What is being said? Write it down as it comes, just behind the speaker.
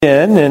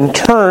In and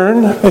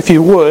turn, if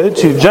you would,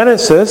 to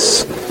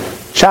Genesis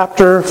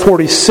chapter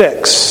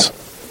 46.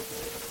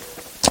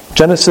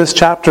 Genesis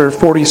chapter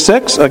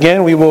 46.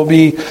 Again, we will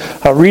be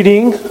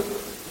reading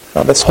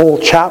this whole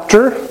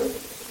chapter,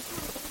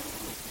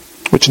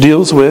 which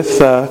deals with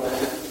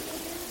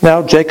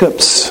now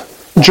Jacob's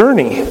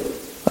journey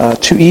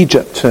to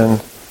Egypt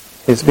and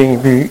is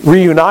being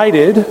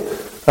reunited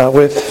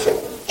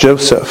with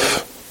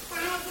Joseph.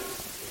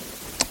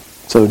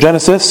 So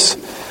Genesis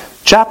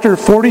chapter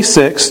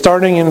 46,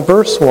 starting in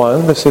verse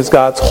 1, this is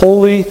God's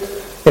holy,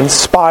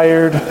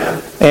 inspired,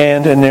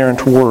 and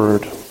inerrant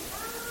word.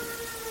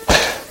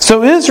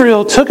 So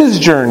Israel took his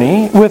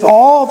journey with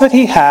all that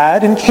he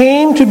had and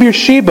came to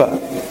Beersheba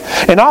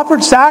and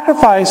offered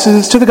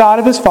sacrifices to the God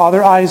of his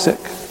father Isaac.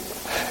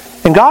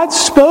 And God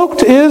spoke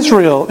to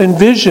Israel in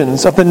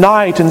visions of the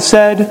night and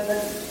said,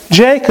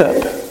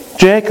 "Jacob,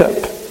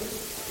 Jacob."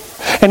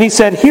 And he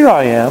said, "Here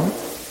I am."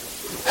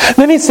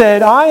 Then he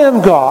said, "I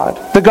am God,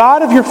 the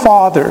God of your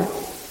father.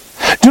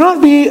 Do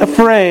not be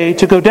afraid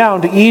to go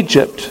down to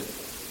Egypt,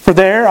 for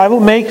there I will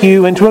make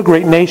you into a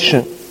great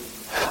nation.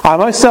 I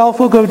myself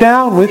will go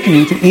down with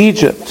you to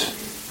Egypt,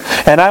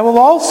 and I will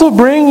also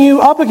bring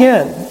you up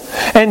again,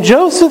 and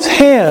Joseph's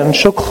hand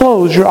shall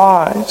close your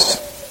eyes."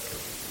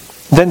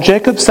 Then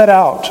Jacob set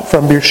out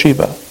from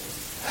Beersheba.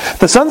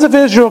 The sons of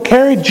Israel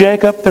carried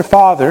Jacob, their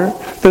father,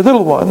 their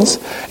little ones,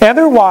 and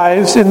their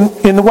wives in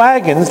the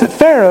wagons that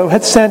Pharaoh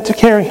had sent to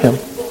carry him.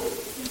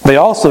 They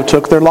also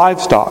took their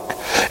livestock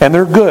and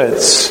their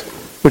goods,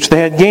 which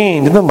they had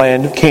gained in the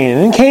land of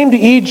Canaan, and came to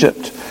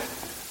Egypt.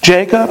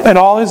 Jacob and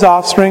all his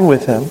offspring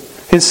with him,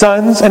 his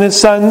sons and his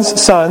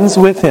sons' sons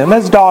with him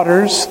as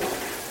daughters,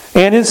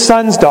 and his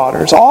sons'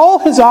 daughters. All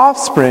his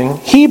offspring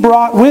he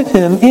brought with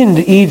him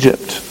into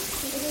Egypt.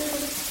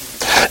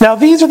 Now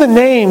these are the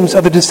names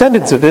of the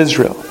descendants of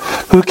Israel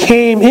who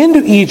came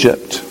into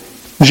Egypt: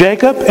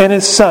 Jacob and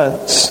his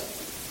sons,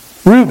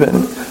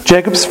 Reuben,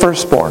 Jacob's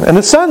firstborn, and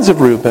the sons of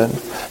Reuben,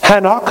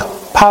 Hanok,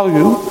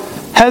 Palu,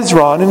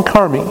 Hezron, and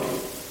Carmi.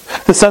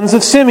 The sons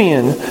of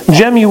Simeon,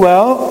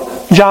 Jemuel,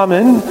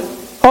 Jamin,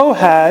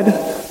 Ohad,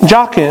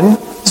 Jachin,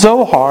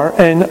 Zohar,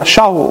 and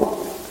Shaul,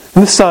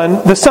 and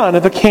the son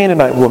of a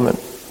Canaanite woman.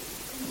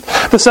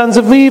 The sons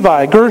of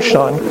Levi,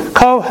 Gershon,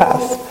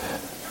 Kohath,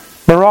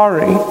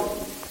 Merari.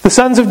 The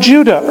sons of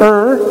Judah,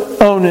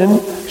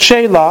 Onan,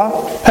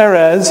 Shelah,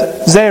 Perez,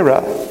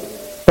 Zerah.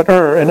 But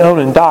and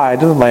Onan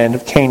died in the land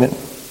of Canaan.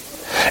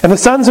 And the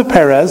sons of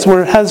Perez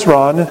were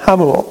Hezron and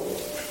Hamuel.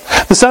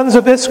 The sons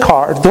of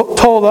Issachar,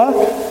 Tola,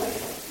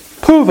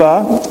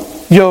 Puvah,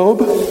 Job,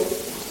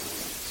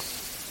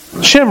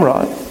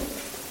 Shimron.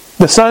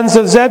 The sons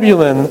of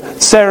Zebulun,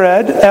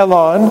 Sered,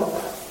 Elon,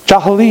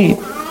 Jahalid.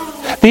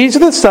 These are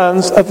the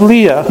sons of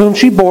Leah, whom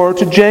she bore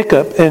to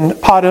Jacob in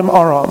Paddan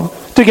Aram,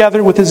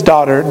 together with his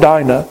daughter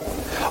Dinah.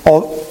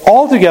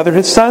 Altogether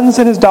his sons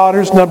and his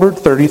daughters numbered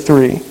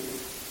 33.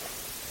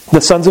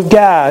 The sons of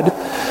Gad,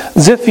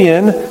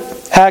 Ziphion,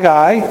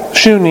 Haggai,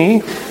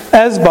 Shuni,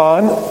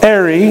 Esbon,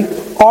 Eri,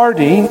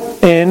 Ardi,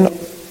 and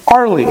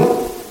Arli.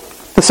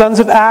 The sons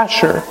of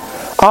Asher,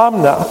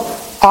 Amna,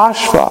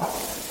 Ashva,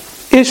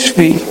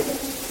 Ishvi,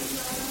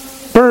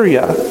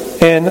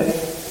 Buriah, and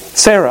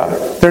Sarah,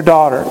 their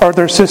daughter, or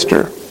their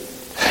sister.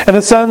 And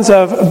the sons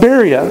of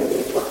Beriah,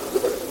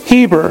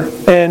 Heber,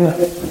 and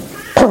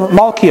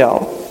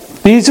Malchiel.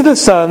 These are the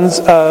sons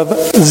of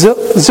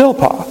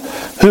Zilpah,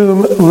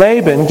 whom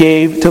Laban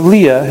gave to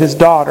Leah his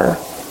daughter.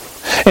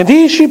 And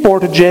these she bore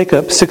to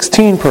Jacob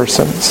 16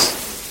 persons.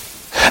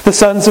 The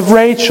sons of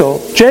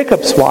Rachel,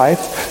 Jacob's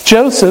wife,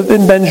 Joseph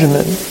and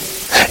Benjamin.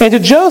 And to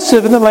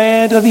Joseph in the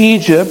land of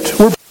Egypt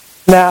were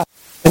Nath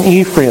and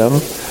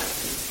Ephraim,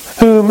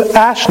 whom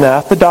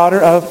Ashnath, the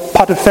daughter of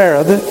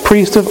Potipharah, the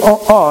priest of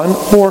On,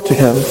 bore to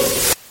him.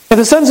 And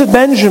the sons of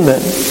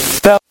Benjamin,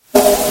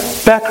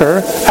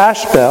 Becher,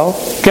 Ashbel,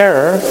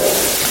 Gerer,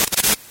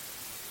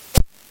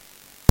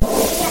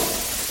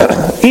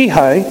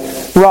 Ehi,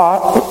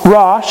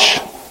 Rosh,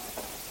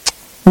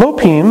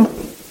 Mopim,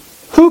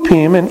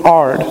 Hupim, and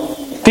Ard.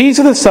 These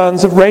are the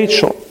sons of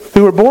Rachel,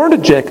 who were born to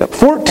Jacob,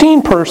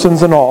 14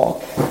 persons in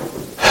all.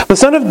 The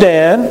son of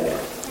Dan,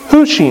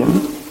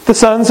 Hushim. The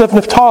sons of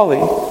Naphtali,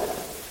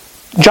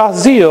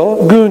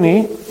 Jahzeel,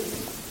 Guni,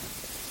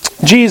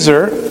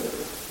 Jezer,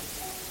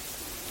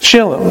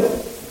 Shillem.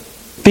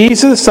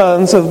 These are the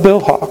sons of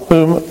Bilhah,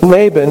 whom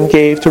Laban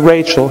gave to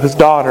Rachel, his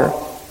daughter.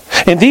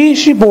 And these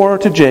she bore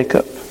to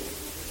Jacob.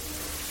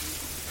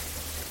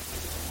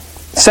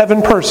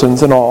 7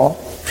 persons in all.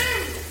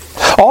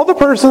 All the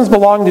persons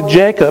belonging to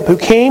Jacob who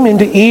came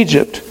into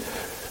Egypt,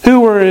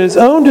 who were his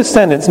own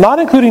descendants, not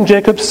including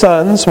Jacob's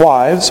sons'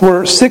 wives,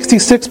 were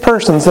 66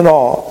 persons in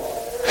all.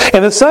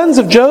 And the sons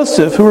of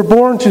Joseph who were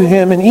born to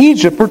him in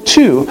Egypt were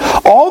 2.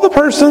 All the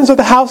persons of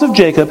the house of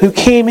Jacob who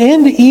came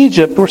into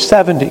Egypt were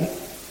 70.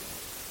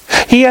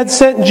 He had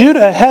sent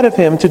Judah ahead of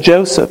him to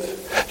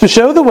Joseph to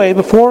show the way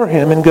before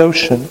him in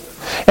Goshen.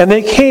 And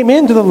they came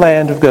into the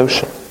land of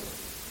Goshen.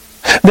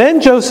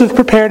 Then Joseph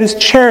prepared his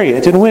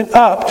chariot and went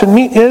up to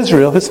meet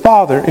Israel his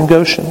father in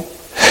Goshen.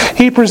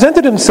 He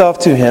presented himself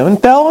to him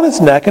and fell on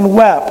his neck and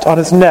wept on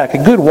his neck a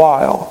good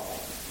while.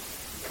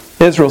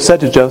 Israel said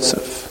to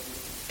Joseph,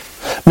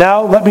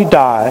 "Now let me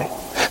die,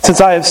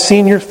 since I have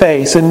seen your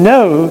face and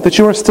know that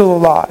you are still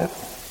alive."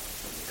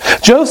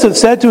 Joseph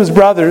said to his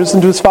brothers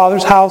and to his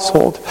father's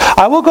household,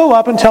 "I will go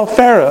up and tell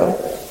Pharaoh,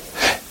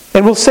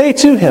 and will say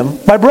to him,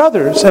 'My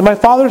brothers and my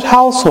father's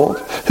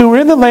household, who are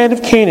in the land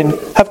of Canaan,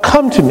 have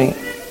come to me.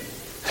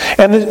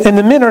 And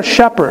the men are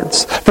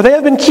shepherds, for they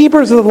have been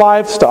keepers of the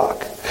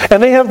livestock,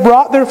 and they have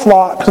brought their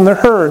flocks and their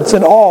herds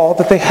and all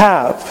that they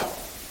have.'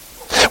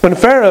 When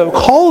Pharaoh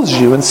calls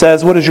you and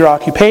says, 'What is your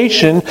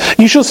occupation?'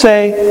 you shall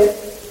say,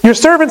 'Your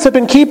servants have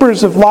been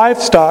keepers of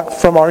livestock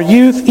from our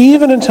youth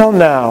even until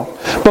now,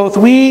 both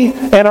we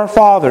and our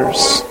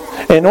fathers,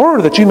 in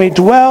order that you may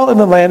dwell in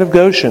the land of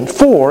Goshen.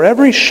 For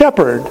every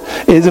shepherd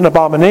is an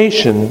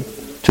abomination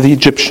to the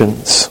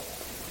Egyptians.'"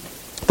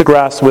 The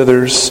grass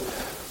withers,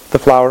 the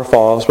flower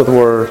falls, but the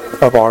word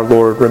of our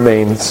Lord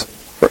remains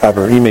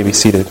forever. You may be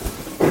seated.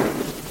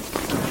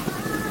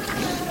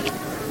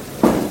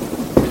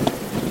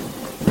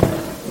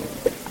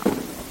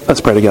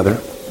 Let's pray together.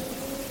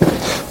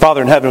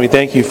 Father in heaven, we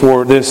thank you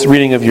for this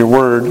reading of your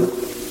word.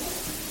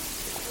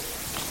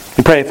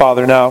 We pray,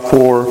 Father, now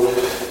for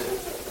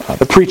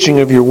the preaching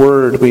of your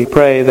word. We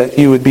pray that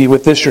you would be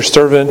with this, your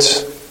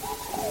servant.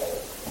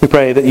 We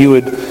pray that you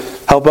would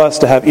help us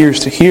to have ears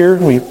to hear.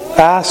 We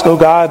ask, O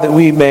God, that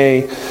we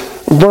may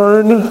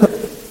learn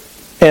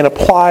and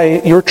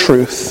apply your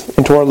truth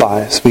into our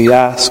lives. We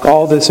ask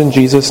all this in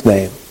Jesus'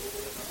 name.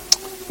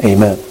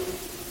 Amen.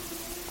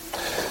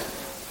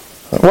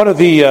 One of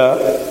the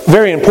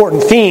very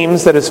important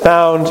themes that is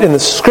found in the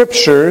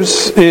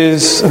Scriptures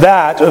is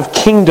that of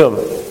kingdom.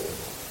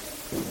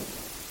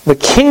 The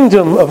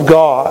kingdom of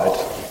God.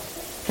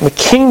 The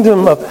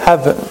kingdom of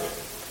heaven.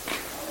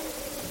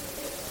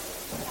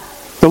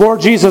 The Lord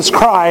Jesus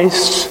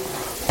Christ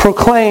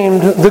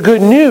proclaimed the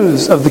good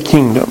news of the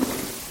kingdom.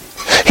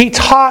 He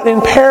taught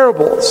in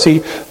parables.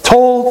 He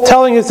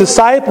telling his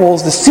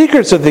disciples the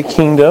secrets of the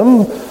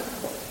kingdom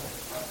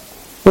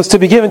was to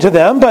be given to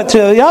them, but to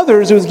the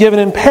others it was given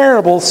in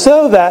parables,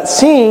 so that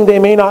seeing they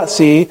may not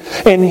see,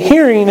 and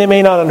hearing they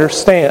may not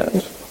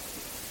understand.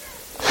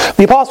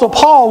 The Apostle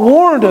Paul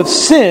warned of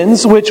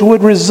sins which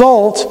would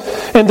result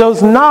in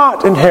those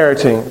not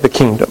inheriting the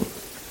kingdom.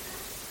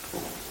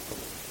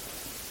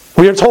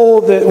 We are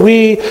told that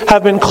we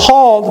have been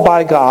called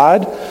by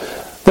God,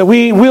 that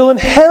we will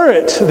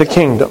inherit the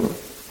kingdom.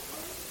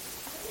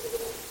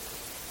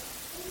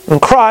 In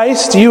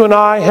Christ, you and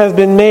I have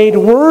been made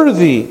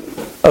worthy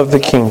of the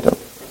kingdom.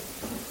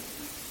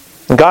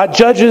 And God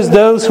judges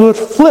those who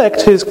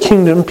afflict his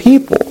kingdom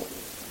people.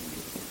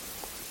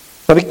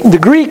 Now, the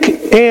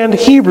Greek and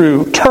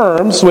Hebrew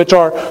terms, which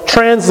are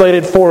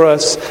translated for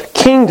us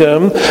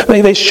kingdom,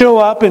 they show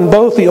up in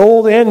both the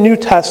Old and New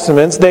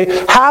Testaments. They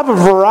have a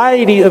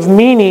variety of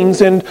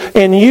meanings and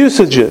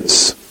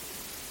usages.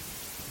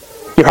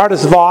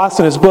 Johannes Vos,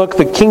 in his book,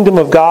 The Kingdom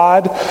of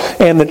God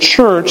and the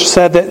Church,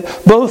 said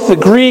that both the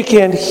Greek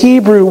and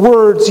Hebrew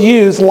words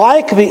used,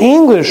 like the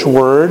English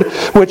word,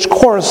 which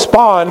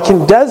correspond,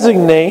 can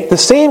designate the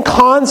same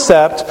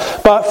concept,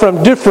 but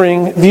from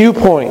differing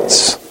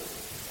viewpoints.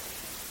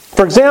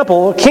 For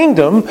example, a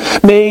kingdom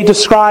may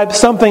describe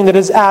something that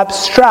is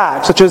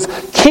abstract, such as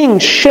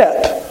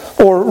kingship,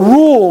 or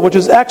rule which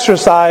is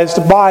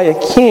exercised by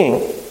a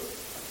king.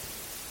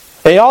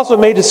 They also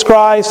may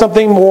describe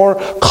something more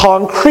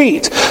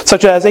concrete,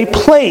 such as a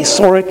place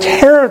or a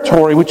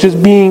territory which is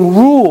being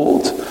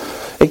ruled.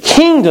 A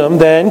kingdom,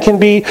 then, can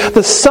be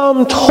the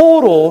sum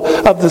total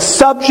of the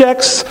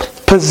subjects,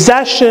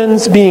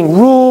 possessions being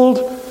ruled,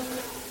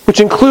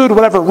 which include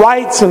whatever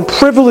rights and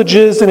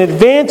privileges and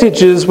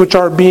advantages which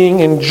are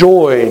being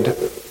enjoyed.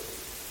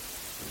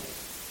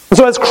 And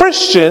so as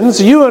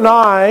Christians, you and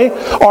I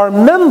are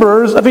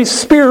members of a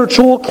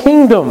spiritual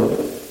kingdom,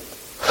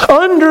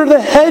 under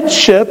the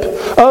headship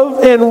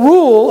of and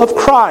rule of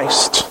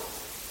Christ.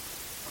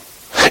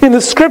 In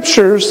the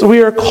Scriptures,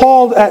 we are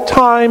called at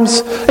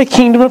times a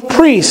kingdom of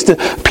priests.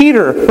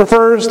 Peter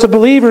refers to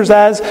believers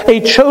as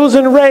a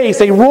chosen race,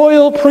 a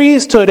royal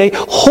priesthood, a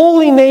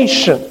holy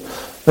nation,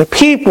 a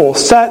people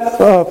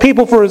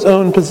people for his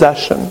own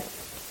possession.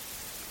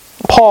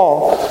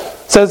 Paul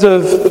says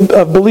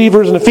of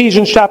believers in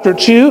Ephesians chapter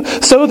 2,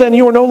 "So then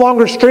you are no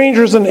longer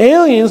strangers and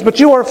aliens, but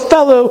you are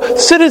fellow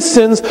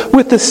citizens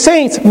with the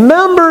saints,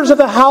 members of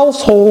the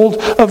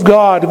household of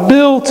God,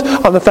 built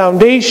on the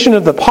foundation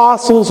of the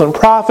apostles and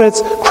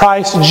prophets,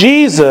 Christ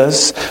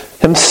Jesus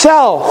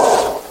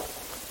himself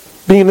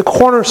being the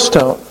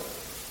cornerstone."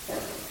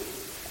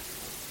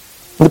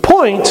 The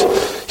point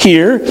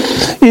here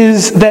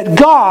is that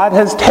God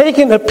has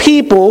taken a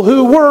people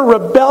who were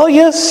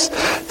rebellious,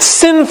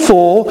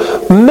 sinful,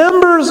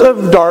 members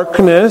of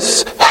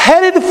darkness,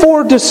 headed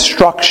for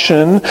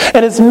destruction,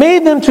 and has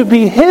made them to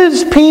be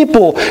his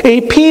people,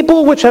 a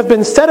people which have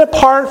been set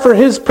apart for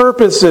his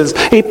purposes,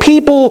 a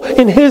people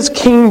in his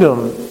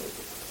kingdom.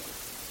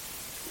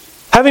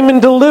 having been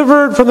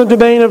delivered from the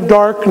domain of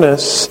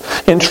darkness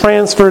and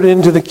transferred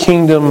into the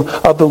kingdom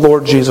of the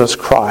Lord Jesus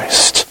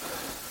Christ.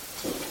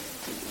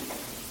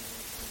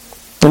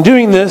 In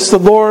doing this, the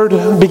Lord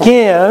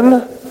began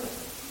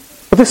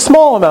with a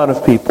small amount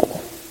of people.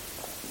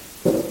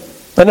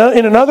 In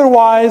an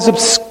otherwise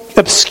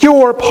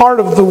obscure part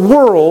of the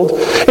world,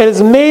 and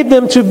has made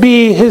them to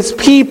be His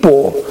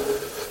people.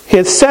 He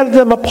has set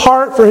them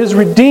apart for His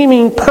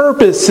redeeming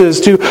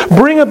purposes, to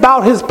bring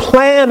about His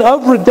plan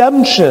of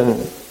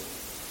redemption.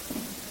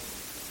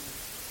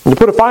 And to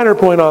put a finer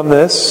point on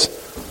this,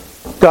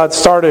 God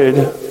started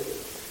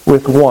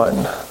with one.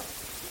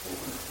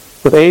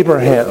 With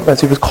Abraham,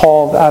 as he was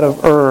called out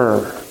of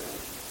Ur.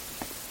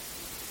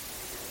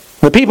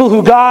 The people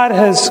who God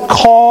has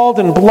called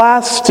and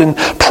blessed and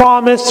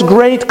promised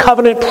great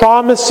covenant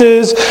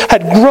promises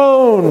had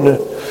grown,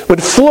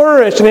 would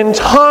flourish, and in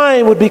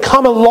time would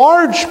become a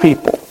large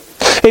people.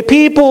 A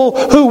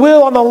people who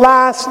will on the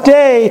last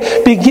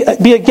day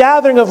be a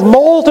gathering of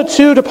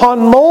multitude upon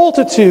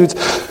multitudes,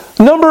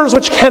 numbers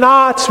which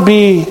cannot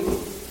be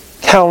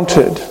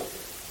counted.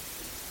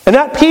 And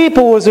that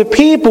people was a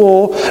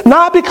people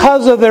not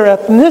because of their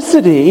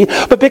ethnicity,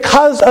 but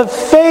because of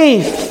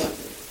faith.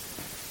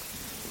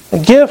 A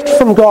gift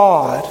from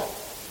God.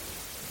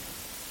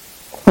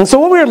 And so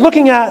what we are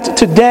looking at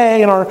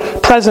today in our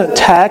present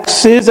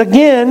text is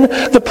again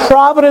the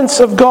providence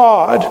of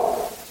God,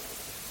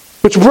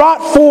 which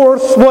brought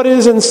forth what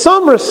is in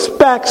some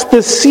respects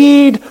the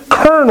seed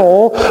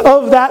kernel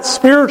of that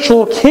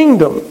spiritual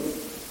kingdom.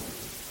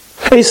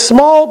 A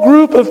small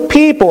group of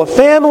people, a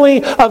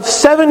family of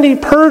 70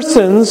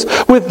 persons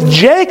with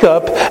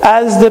Jacob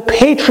as the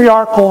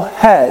patriarchal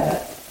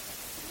head.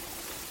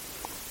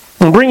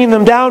 And bringing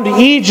them down to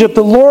Egypt,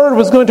 the Lord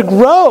was going to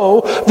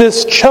grow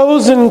this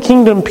chosen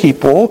kingdom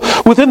people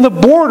within the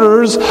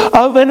borders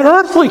of an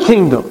earthly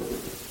kingdom,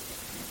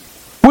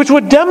 which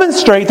would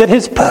demonstrate that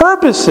His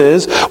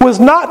purposes was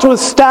not to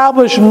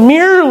establish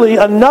merely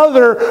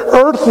another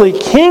earthly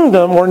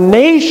kingdom or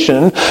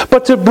nation,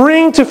 but to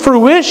bring to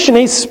fruition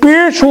a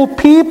spiritual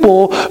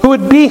people who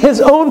would be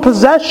His own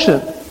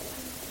possession.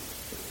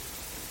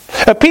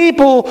 A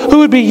people who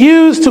would be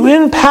used to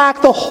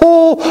impact the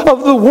whole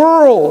of the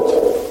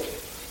world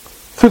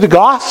through the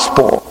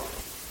gospel,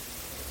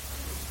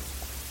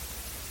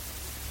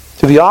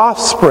 to the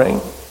offspring,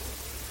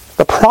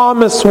 the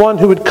promised one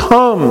who would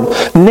come,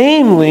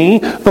 namely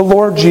the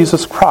Lord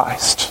Jesus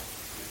Christ.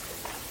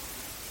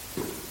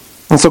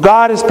 And so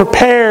God has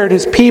prepared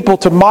His people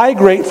to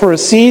migrate for a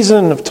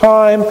season of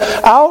time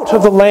out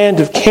of the land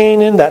of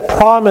Canaan, that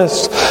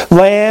promised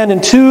land,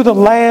 into the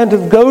land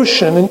of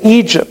Goshen in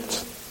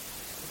Egypt.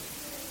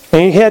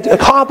 And He had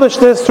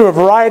accomplished this through a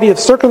variety of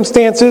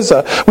circumstances.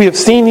 We have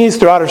seen these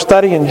throughout our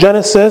study in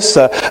Genesis,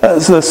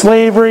 the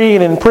slavery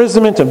and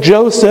imprisonment of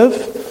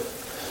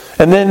Joseph,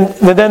 and then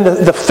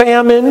the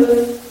famine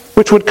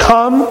which would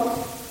come.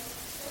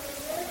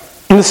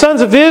 And the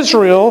sons of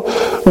Israel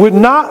would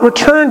not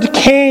return to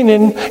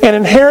Canaan and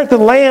inherit the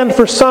land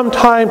for some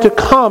time to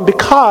come,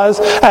 because,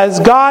 as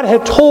God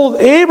had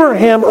told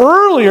Abraham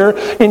earlier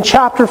in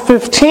chapter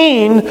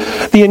 15,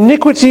 the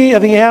iniquity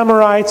of the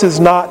Amorites is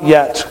not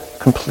yet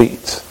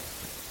complete.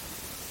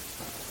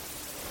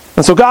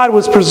 And so God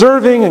was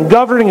preserving and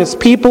governing His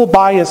people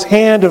by His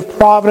hand of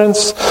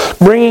providence,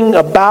 bringing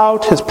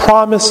about His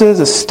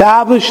promises,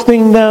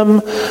 establishing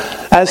them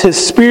as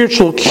His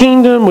spiritual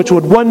kingdom, which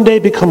would one day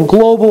become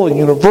global and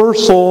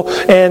universal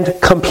and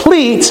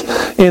complete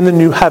in the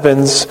new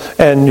heavens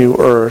and new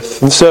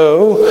earth. And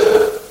so,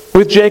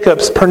 with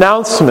Jacob's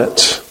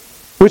pronouncement,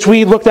 which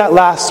we looked at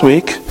last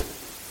week,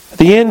 at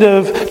the end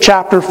of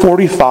chapter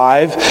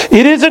 45,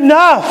 it is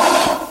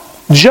enough.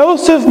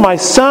 Joseph, my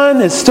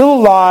son, is still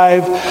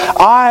alive.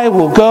 I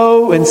will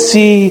go and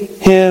see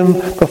him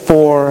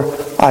before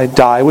I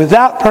die. With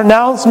that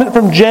pronouncement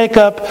from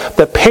Jacob,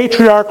 the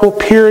patriarchal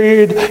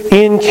period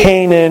in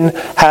Canaan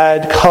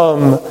had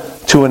come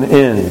to an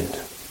end.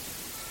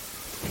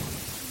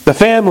 The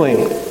family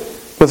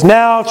was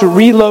now to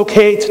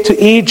relocate to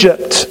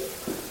Egypt.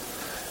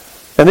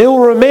 And they will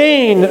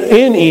remain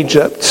in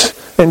Egypt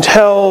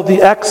until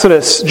the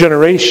Exodus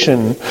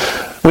generation,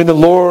 when the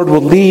Lord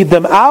will lead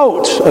them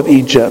out of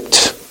Egypt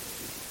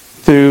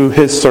through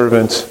His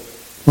servant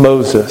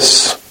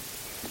Moses.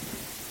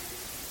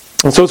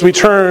 And so as we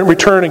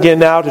return again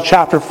now to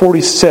chapter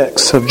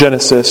 46 of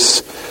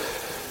Genesis,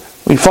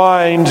 we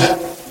find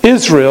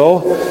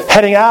Israel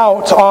heading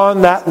out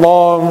on that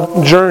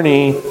long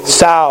journey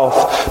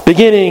south,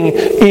 beginning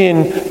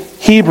in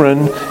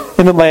Hebron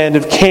in the land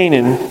of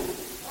Canaan.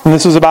 And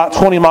this is about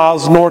 20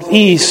 miles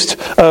northeast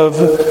of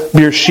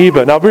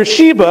Beersheba. Now,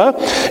 Beersheba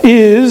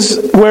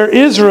is where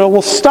Israel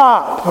will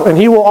stop, and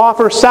he will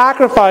offer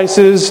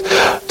sacrifices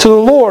to the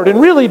Lord.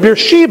 And really,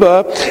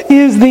 Beersheba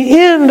is the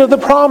end of the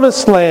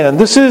promised land.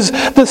 This is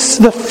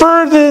the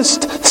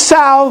furthest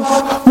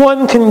south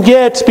one can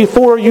get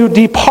before you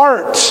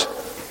depart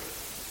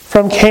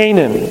from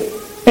Canaan,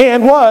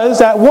 and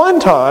was at one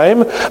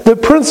time the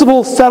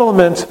principal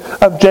settlement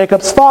of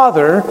Jacob's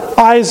father,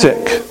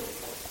 Isaac.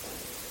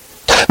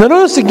 Now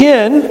notice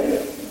again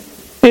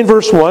in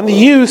verse 1 the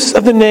use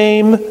of the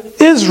name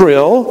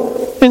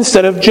Israel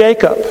instead of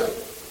Jacob.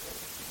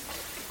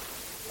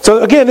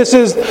 So again,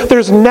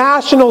 there's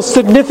national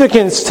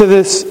significance to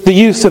the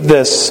use of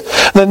this.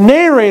 The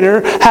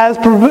narrator has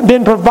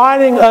been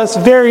providing us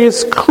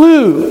various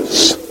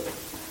clues.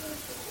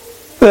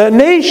 The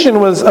nation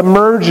was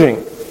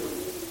emerging.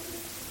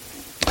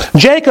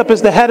 Jacob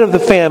is the head of the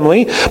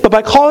family, but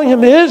by calling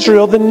him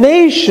Israel, the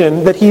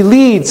nation that he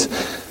leads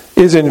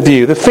is in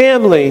view. The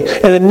family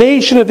and the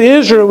nation of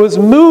Israel was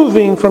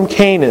moving from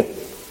Canaan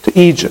to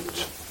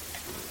Egypt.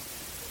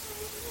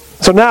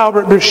 So now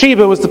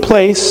Beersheba was the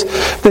place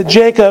that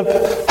Jacob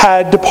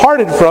had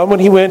departed from when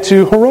he went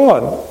to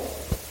Haran.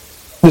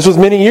 This was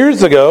many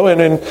years ago,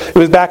 and it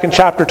was back in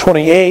chapter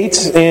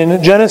 28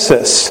 in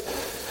Genesis.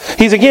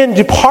 He's again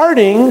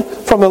departing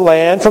from the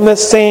land, from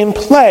this same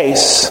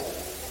place,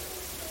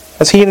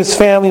 as he and his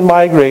family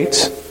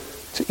migrate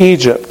to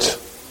Egypt.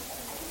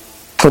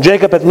 When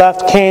Jacob had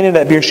left Canaan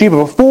at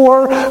Beersheba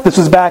before, this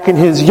was back in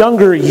his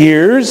younger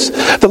years,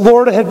 the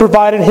Lord had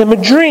provided him a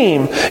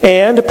dream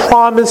and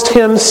promised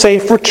him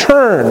safe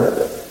return.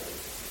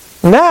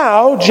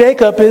 Now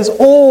Jacob is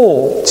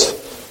old.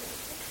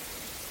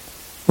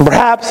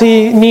 Perhaps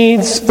he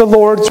needs the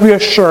Lord's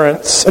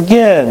reassurance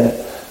again.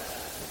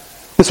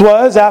 This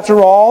was, after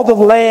all, the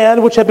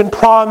land which had been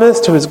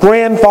promised to his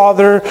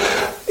grandfather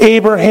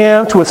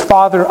Abraham, to his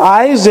father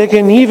Isaac,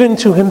 and even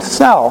to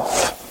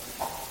himself.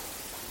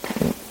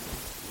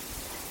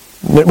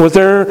 Was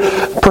there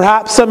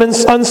perhaps some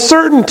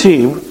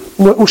uncertainty?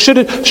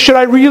 Should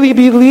I really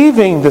be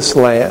leaving this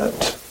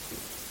land?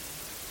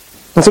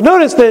 And so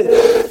notice that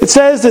it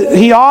says that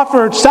he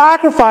offered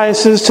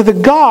sacrifices to the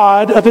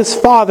God of his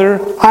father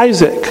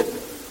Isaac.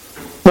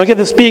 Now again,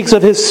 this speaks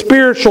of his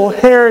spiritual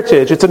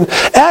heritage. It's an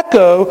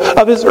echo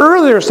of his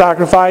earlier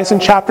sacrifice in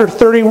chapter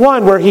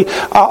 31, where he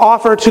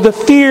offered to the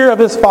fear of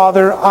his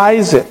father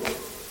Isaac.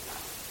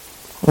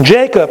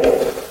 Jacob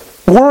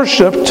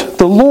worshipped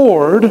the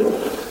Lord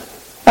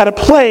at a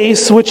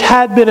place which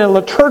had been a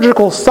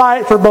liturgical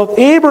site for both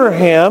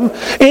Abraham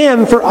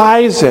and for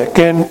Isaac,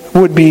 and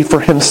would be for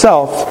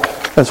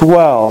himself as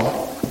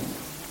well.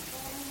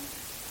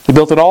 He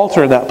built an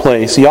altar in that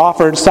place. He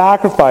offered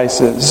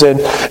sacrifices. And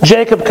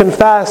Jacob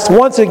confessed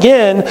once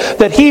again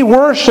that he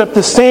worshipped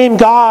the same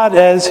God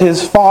as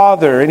his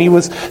father. And he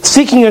was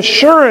seeking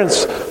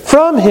assurance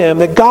from him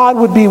that God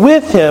would be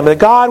with him, that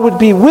God would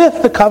be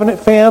with the covenant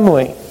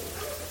family.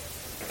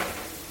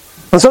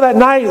 And so that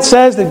night it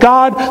says that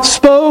God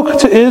spoke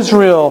to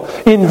Israel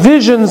in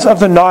visions of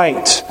the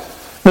night.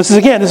 This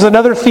is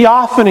another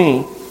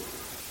theophany.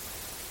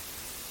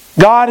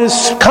 God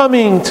is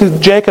coming to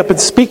Jacob and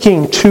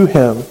speaking to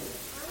him.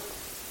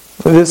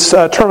 This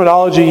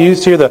terminology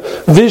used here,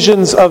 the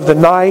visions of the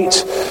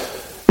night,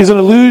 is an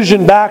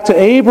allusion back to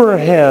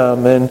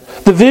Abraham and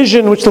the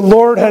vision which the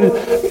Lord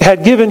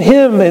had given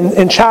him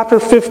in chapter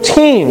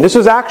 15. This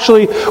was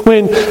actually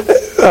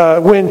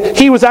when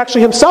he was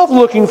actually himself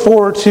looking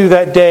forward to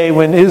that day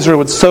when Israel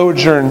would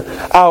sojourn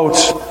out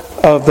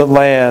of the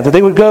land. That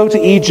they would go to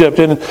Egypt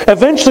and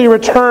eventually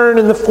return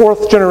in the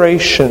 4th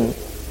generation.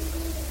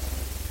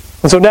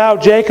 And so now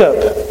Jacob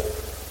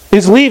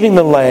is leaving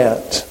the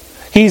land.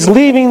 He's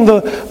leaving the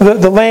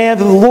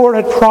land that the Lord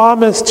had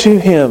promised to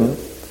him.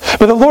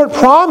 But the Lord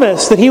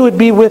promised that he would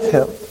be with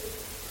him.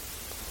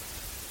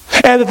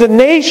 And that the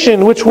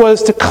nation which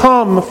was to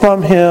come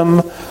from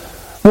him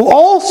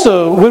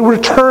would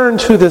return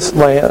to this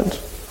land.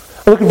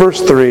 Look at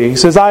verse 3. He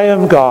says, I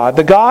am God,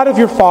 the God of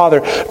your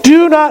father.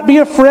 Do not be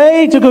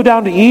afraid to go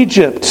down to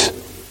Egypt.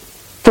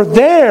 For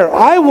there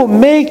I will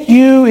make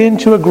you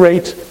into a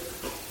great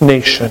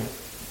nation.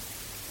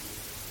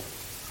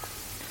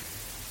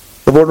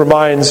 The Lord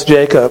reminds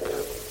Jacob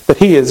that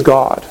he is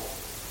God.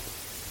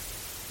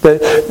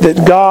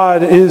 That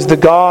God is the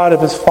God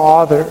of his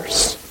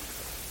fathers.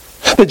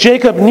 That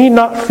Jacob need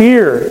not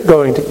fear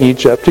going to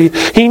Egypt.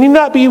 He need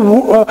not be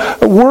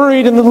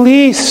worried in the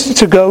least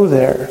to go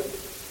there.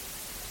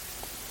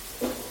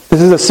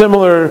 This is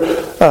similar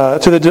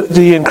to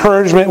the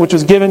encouragement which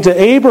was given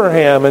to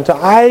Abraham and to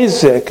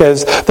Isaac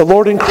as the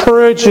Lord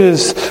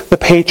encourages the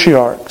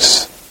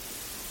patriarchs.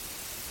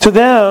 To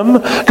them,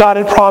 God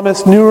had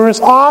promised numerous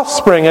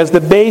offspring as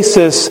the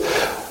basis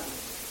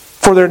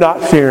for their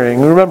not fearing.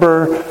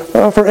 Remember,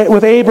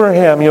 with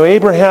Abraham,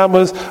 Abraham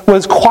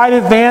was quite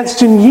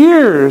advanced in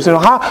years.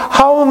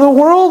 How in the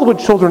world would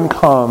children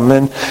come?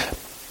 And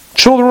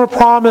children were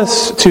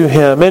promised to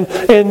him, and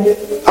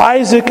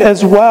Isaac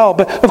as well.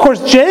 But of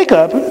course,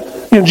 Jacob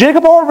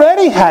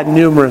already had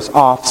numerous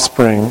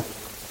offspring.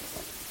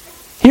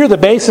 Here the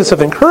basis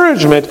of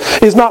encouragement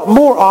is not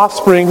more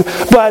offspring,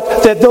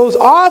 but that those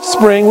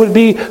offspring would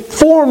be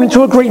formed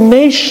into a great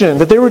nation,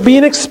 that there would be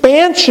an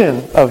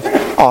expansion of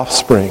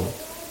offspring.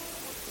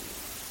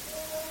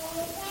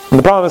 And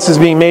the promises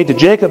being made to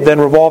Jacob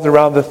then revolved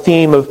around the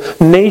theme of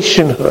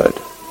nationhood.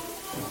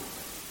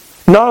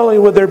 Not only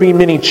would there be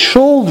many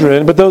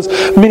children, but those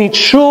many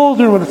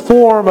children would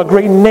form a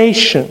great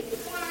nation.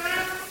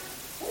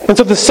 And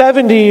so the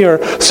 70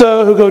 or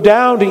so who go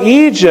down to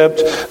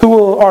Egypt,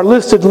 who are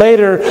listed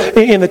later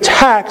in the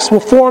text, will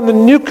form the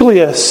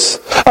nucleus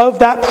of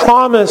that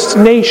promised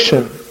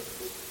nation.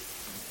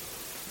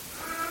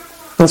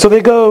 And so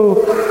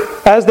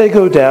as they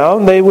go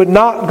down, they would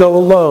not go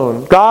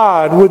alone.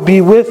 God would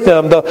be with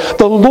them.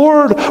 The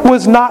Lord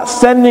was not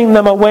sending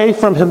them away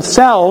from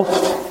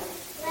Himself.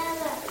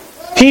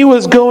 He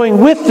was going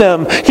with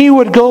them. He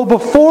would go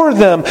before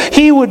them.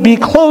 He would be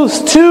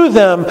close to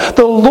them.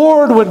 The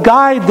Lord would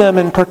guide them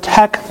and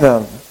protect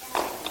them.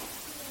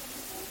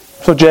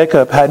 So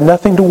Jacob had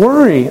nothing to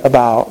worry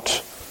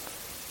about.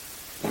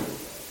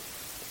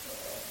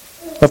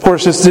 Of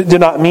course, this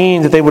did not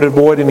mean that they would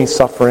avoid any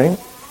suffering.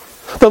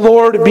 The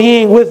Lord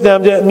being with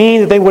them didn't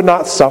mean that they would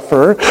not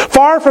suffer.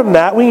 Far from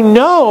that, we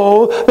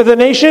know that the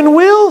nation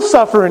will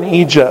suffer in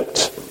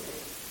Egypt.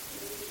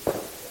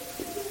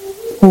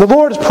 And the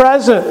Lord's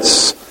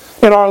presence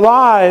in our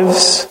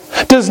lives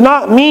does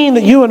not mean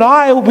that you and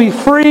I will be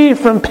free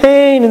from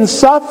pain and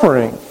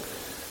suffering.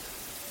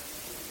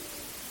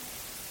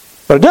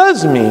 But it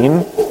does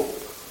mean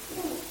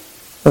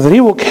that He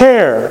will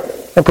care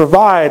and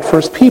provide for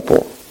His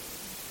people.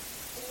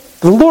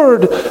 The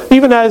Lord,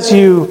 even as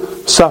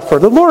you suffer,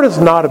 the Lord has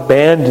not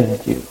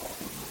abandoned you.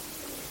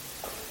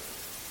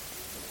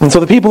 And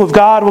so the people of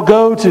God will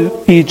go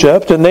to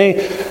Egypt,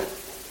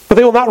 but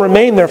they will not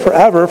remain there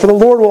forever, for the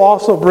Lord will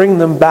also bring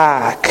them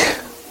back.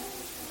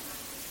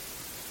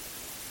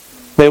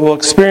 They will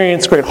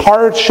experience great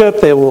hardship.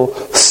 They will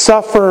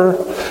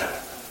suffer.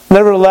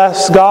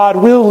 Nevertheless, God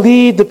will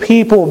lead the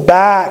people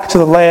back to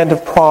the land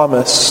of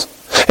promise.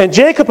 And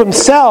Jacob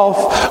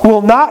himself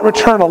will not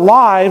return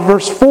alive.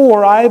 Verse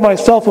 4, I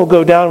myself will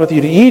go down with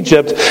you to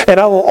Egypt, and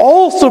I will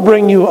also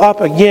bring you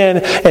up again,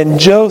 and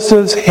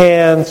Joseph's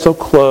hand shall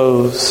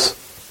close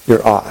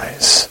your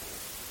eyes.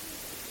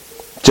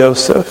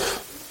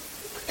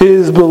 Joseph,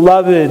 his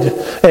beloved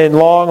and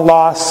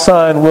long-lost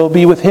son, will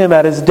be with him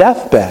at his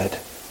deathbed.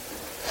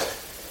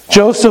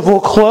 Joseph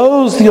will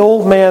close the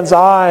old man's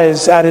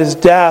eyes at his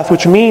death,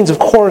 which means, of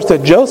course,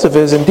 that Joseph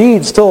is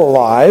indeed still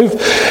alive.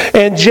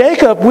 And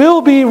Jacob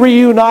will be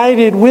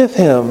reunited with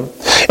him.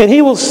 And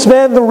he will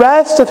spend the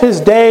rest of his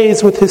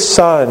days with his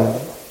son.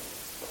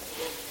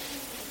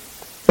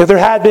 If there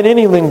had been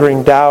any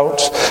lingering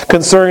doubt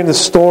concerning the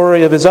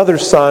story of his other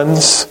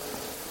sons,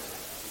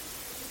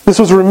 this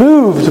was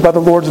removed by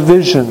the Lord's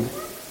vision.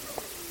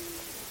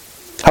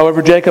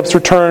 However, Jacob's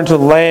return to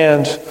the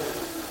land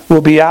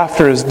will be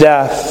after his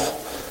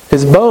death.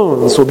 His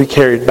bones will be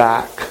carried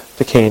back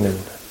to Canaan.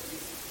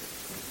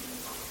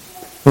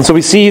 And so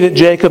we see that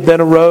Jacob then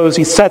arose.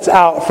 He sets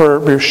out for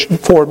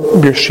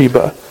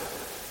Beersheba.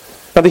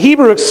 Now the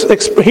Hebrew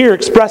here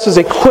expresses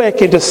a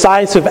quick and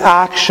decisive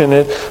action.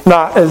 It's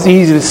not as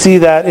easy to see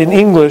that in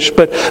English,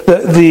 but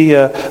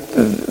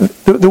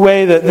the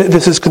way that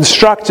this is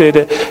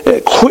constructed,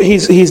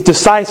 he's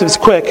decisive, it's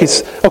quick.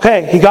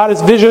 He got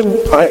his vision.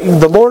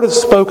 The Lord has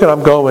spoken,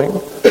 I'm going.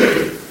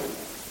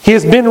 He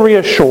has been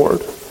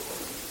reassured.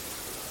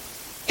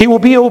 He will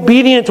be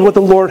obedient to what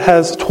the Lord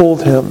has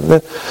told him.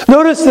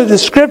 Notice the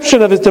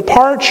description of his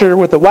departure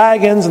with the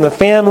wagons and the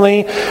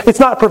family. It's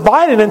not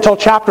provided until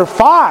chapter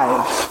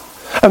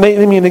 5.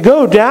 They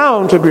go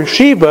down to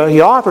Beersheba.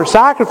 He offers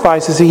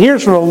sacrifices. He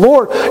hears from the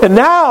Lord. And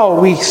now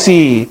we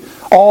see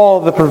all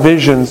the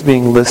provisions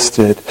being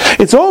listed.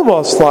 It's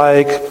almost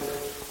like,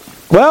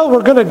 well,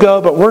 we're going to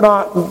go, but we're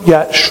not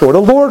yet sure. The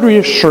Lord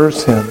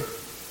reassures him.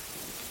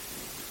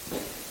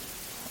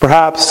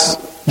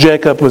 Perhaps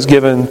Jacob was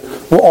given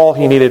all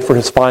he needed for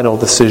his final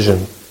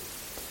decision.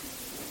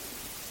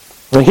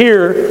 And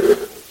here,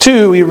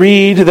 too, we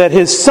read that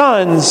his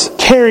sons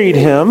carried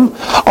him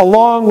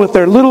along with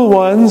their little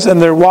ones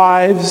and their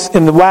wives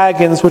in the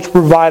wagons which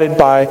were provided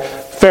by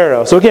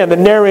Pharaoh. So again, the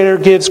narrator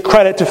gives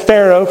credit to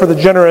Pharaoh for the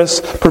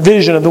generous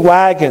provision of the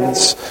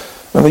wagons.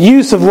 And the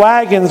use of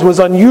wagons was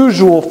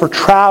unusual for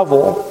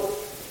travel.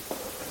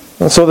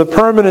 And so the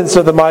permanence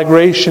of the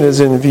migration is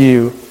in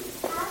view.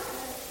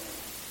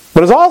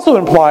 What is also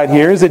implied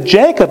here is that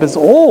Jacob is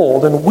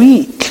old and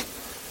weak.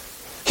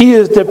 He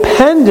is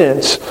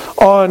dependent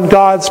on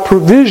God's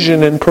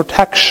provision and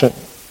protection.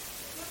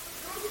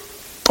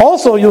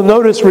 Also, you'll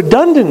notice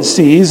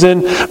redundancies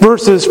in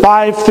verses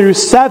 5 through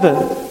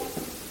 7.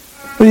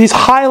 These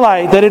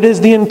highlight that it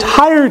is the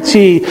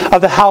entirety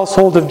of the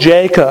household of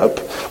Jacob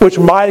which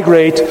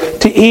migrate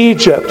to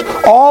Egypt.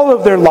 All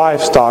of their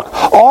livestock,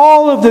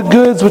 all of the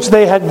goods which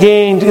they had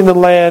gained in the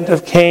land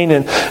of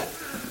Canaan.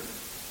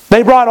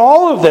 They brought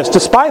all of this,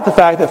 despite the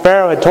fact that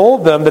Pharaoh had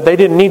told them that they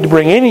didn't need to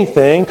bring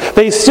anything.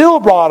 They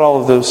still brought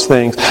all of those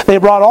things. They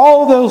brought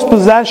all of those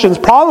possessions,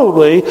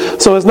 probably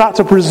so as not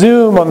to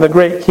presume on the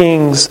great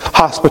king's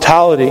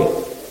hospitality.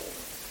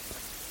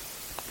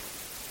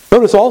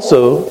 Notice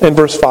also in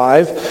verse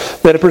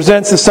 5 that it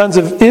presents the sons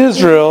of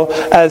Israel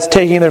as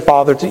taking their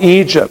father to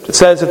Egypt. It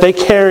says that they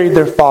carried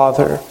their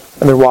father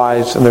and their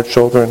wives and their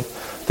children.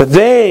 That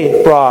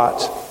they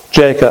brought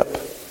Jacob.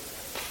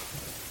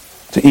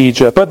 to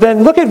Egypt. But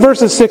then look at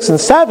verses 6 and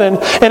 7,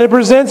 and it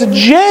presents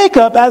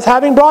Jacob as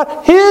having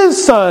brought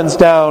his sons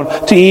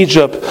down to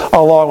Egypt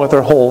along with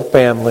their whole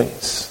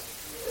families.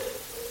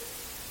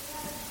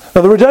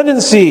 Now the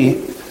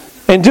redundancy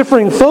and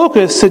differing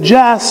focus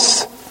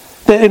suggests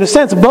that in a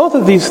sense both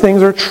of these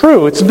things are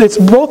true. It's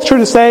both true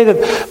to say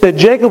that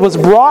Jacob was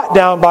brought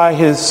down by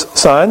his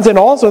sons, and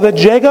also that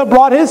Jacob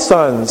brought his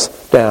sons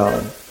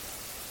down.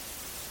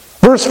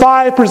 Verse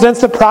 5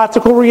 presents the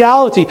practical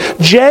reality.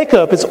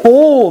 Jacob is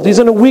old. He's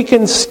in a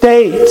weakened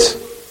state.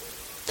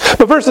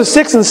 But verses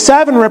 6 and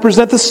 7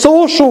 represent the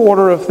social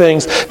order of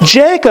things.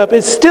 Jacob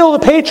is still the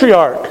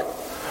patriarch.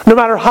 No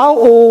matter how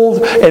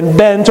old and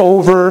bent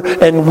over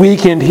and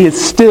weakened, he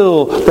is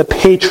still the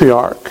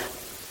patriarch.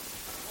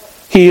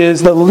 He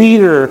is the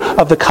leader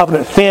of the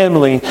covenant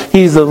family.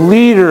 He's the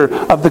leader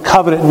of the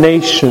covenant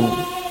nation.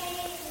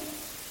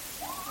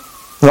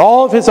 And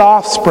all of his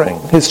offspring,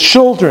 his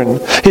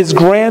children, his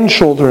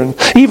grandchildren,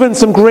 even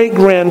some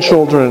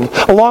great-grandchildren,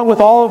 along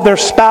with all of their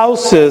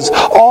spouses,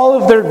 all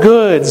of their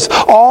goods,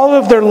 all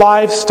of their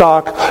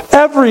livestock,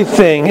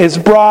 everything is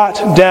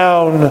brought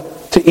down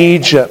to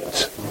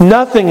Egypt.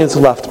 Nothing is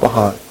left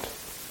behind.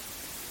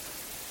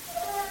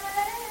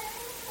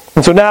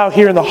 And so now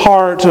here in the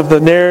heart of the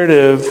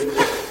narrative,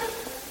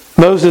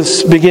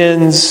 Moses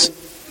begins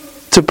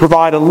to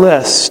provide a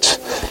list.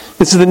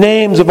 This is the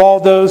names of all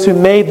those who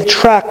made the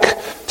trek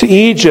to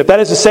Egypt.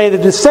 That is to say, the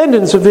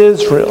descendants of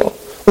Israel,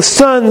 the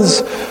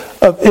sons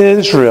of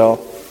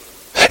Israel.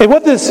 And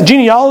what this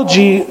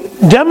genealogy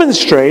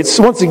demonstrates,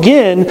 once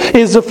again,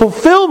 is the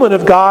fulfillment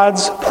of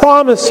God's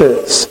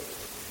promises.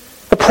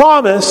 The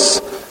promise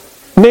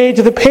made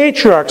to the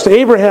patriarchs, to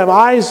Abraham,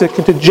 Isaac,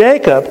 and to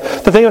Jacob,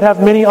 that they would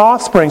have many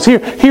offsprings. Here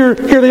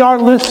they are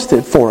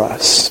listed for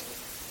us.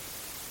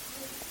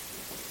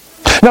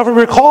 Now, if we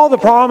recall the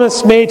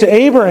promise made to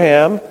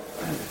Abraham,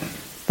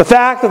 the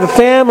fact that the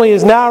family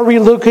is now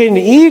relocating to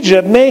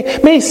Egypt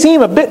may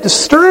seem a bit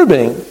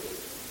disturbing,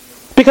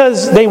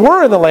 because they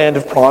were in the land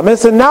of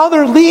promise, and now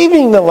they're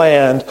leaving the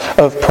land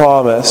of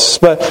promise.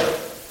 But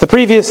the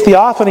previous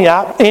theophany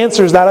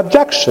answers that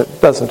objection,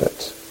 doesn't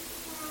it?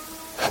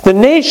 The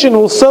nation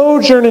will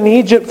sojourn in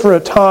Egypt for a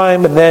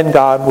time, and then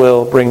God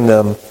will bring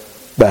them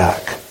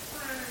back.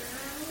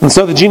 And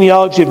so the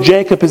genealogy of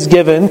Jacob is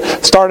given,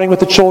 starting with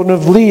the children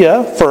of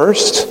Leah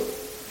first,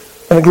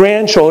 and the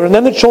grandchildren, and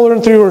then the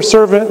children through her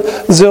servant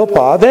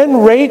Zilpah, then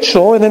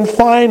Rachel, and then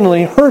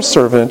finally her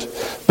servant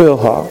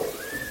Bilhah.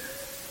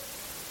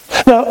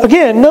 Now,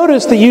 again,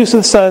 notice the use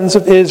of the sons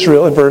of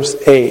Israel in verse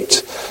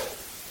 8.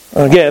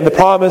 Again, the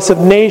promise of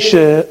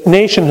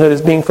nationhood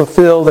is being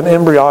fulfilled in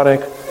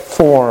embryonic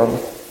form.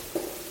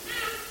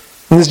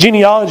 And this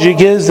genealogy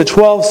gives the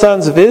 12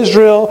 sons of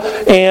Israel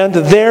and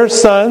their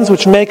sons,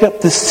 which make up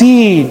the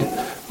seed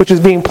which is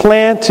being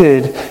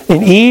planted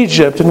in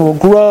Egypt and will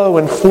grow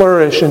and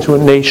flourish into a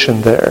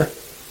nation there.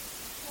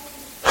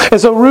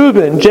 And so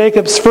Reuben,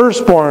 Jacob's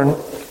firstborn,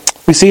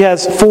 we see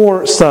has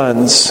 4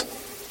 sons.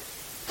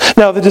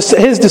 Now,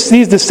 these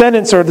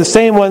descendants are the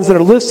same ones that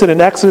are listed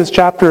in Exodus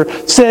chapter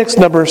 6,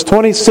 Numbers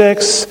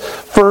 26,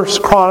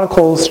 1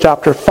 Chronicles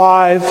chapter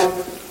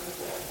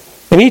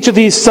 5. And each of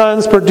these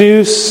sons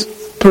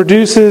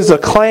produces a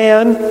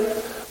clan,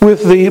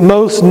 with the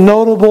most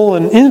notable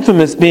and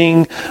infamous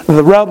being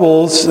the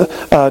rebels,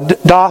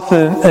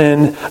 Dathan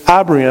and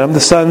Abiram,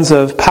 the sons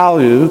of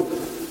Palu,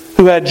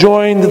 who had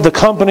joined the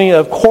company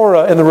of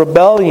Korah in the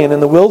rebellion in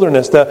the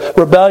wilderness, the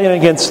rebellion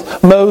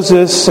against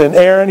Moses and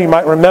Aaron. You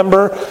might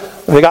remember,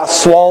 they got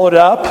swallowed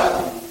up.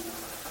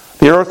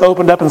 The earth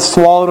opened up and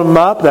swallowed them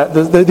up.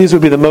 These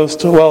would be the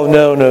most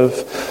well-known of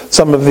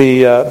some of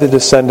the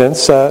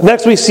descendants.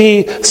 Next we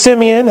see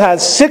Simeon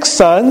has 6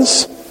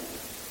 sons.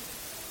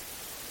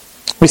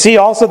 We see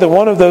also that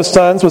one of those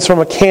sons was from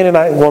a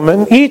Canaanite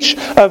woman. Each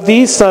of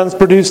these sons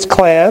produced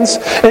clans.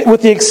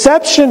 With the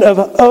exception of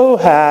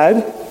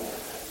Ohad,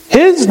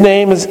 his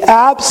name is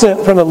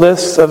absent from the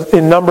list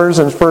in Numbers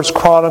and 1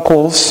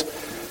 Chronicles.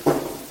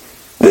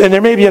 And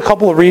there may be a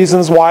couple of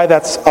reasons why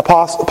that's a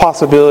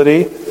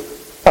possibility.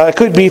 It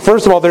could be,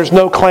 first of all, there's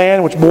no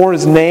clan which bore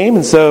his name,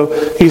 and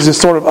so he's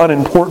just sort of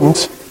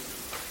unimportant.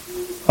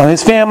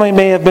 His family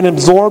may have been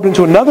absorbed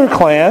into another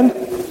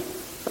clan.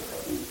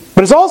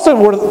 But it's also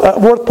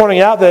worth pointing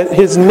out that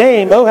his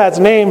name, Ohad's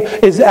name,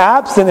 is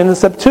absent in the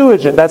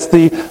Septuagint. That's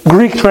the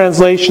Greek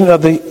translation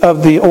of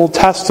the Old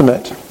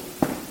Testament.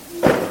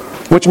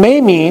 Which may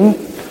mean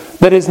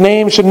that his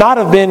name should not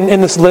have been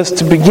in this list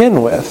to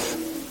begin with.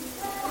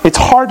 It's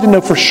hard to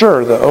know for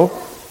sure, though.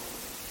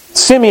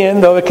 Simeon,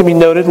 though it can be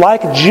noted,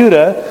 like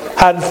Judah,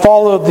 had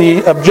followed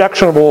the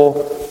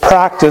objectionable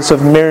practice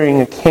of marrying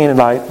a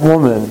Canaanite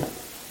woman.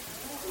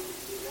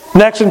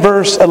 Next, in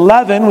verse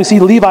 11, we see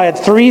Levi had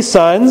 3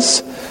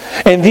 sons,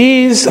 and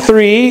these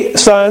 3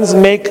 sons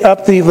make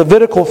up the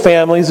Levitical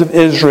families of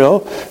Israel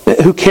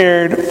who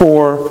cared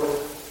for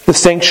the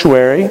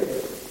sanctuary.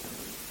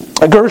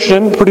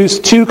 Gershon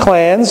produced 2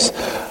 clans.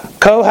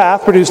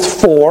 Kohath produced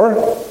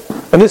 4.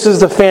 And this is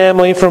the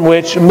family from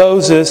which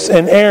Moses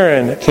and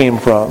Aaron came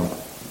from.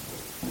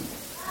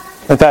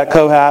 In fact,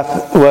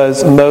 Kohath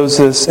was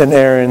Moses and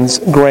Aaron's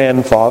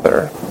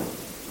grandfather.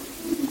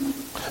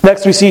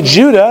 Next we see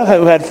Judah,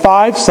 who had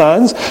 5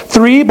 sons,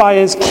 3 by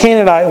his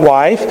Canaanite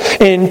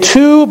wife, and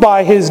 2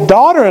 by his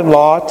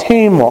daughter-in-law,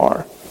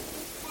 Tamar.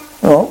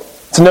 Well,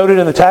 it's noted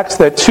in the text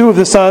that 2 of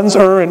the sons,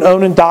 Ur and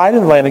Onan, died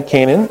in the land of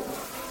Canaan,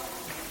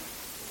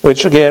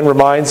 which again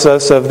reminds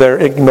us of their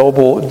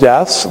ignoble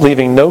deaths,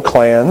 leaving no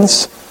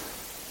clans.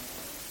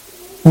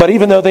 But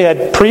even though they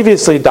had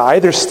previously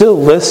died, they're still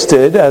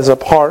listed as a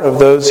part of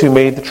those who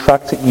made the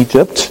trek to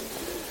Egypt.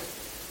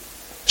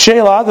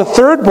 Shelah, the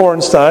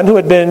third-born son, who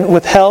had been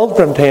withheld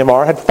from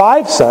Tamar, had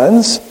 5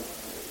 sons.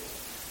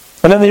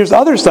 And then there's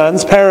other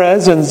sons,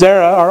 Perez and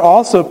Zerah,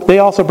 they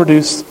also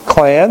produce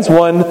clans.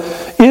 One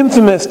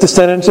infamous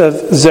descendant of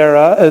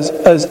Zerah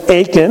is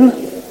Achan.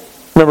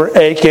 Remember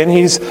Achan,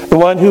 he's the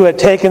one who had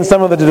taken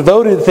some of the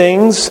devoted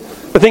things,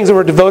 the things that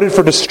were devoted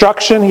for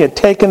destruction. He had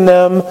taken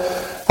them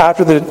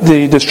after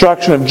the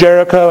destruction of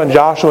Jericho in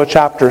Joshua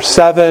chapter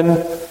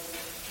 7.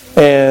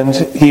 And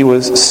he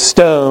was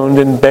stoned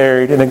and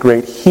buried in a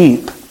great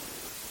heap.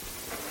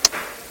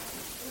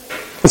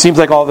 It seems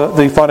like all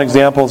the fun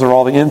examples are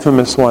all the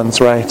infamous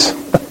ones, right?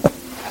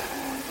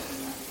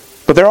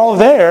 But they're all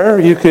there.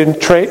 You can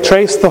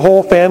trace the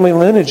whole family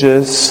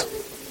lineages.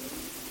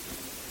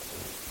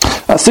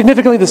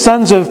 Significantly, the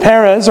sons of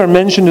Perez are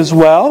mentioned as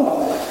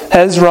well,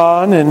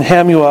 Hezron and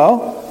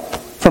Hamuel.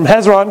 From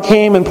Hezron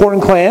came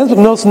important clans, but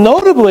most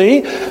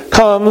notably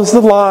comes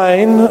the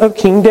line of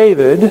King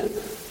David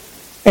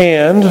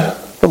and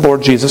the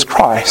Lord Jesus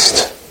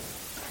Christ.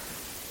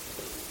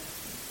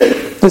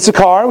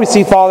 Issachar, we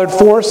see, fathered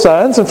 4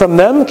 sons, and from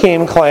them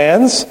came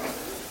clans.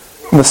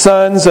 And the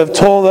sons of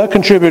Tola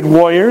contributed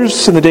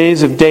warriors in the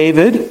days of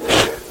David.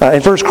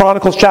 In 1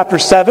 Chronicles chapter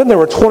 7, there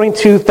were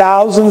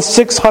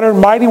 22,600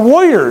 mighty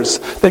warriors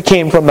that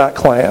came from that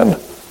clan.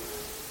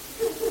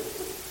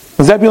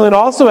 Zebulun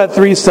also had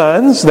 3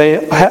 sons.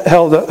 They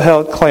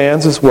held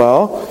clans as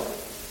well.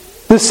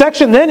 This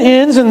section then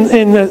ends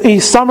in a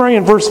summary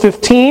in verse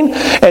 15,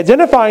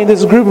 identifying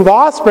this group of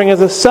offspring as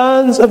the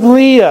sons of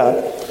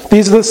Leah.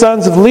 These are the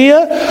sons of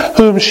Leah,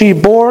 whom she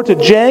bore to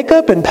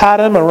Jacob and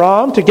Paddan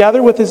Aram,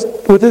 together with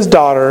his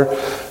daughter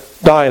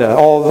Dinah.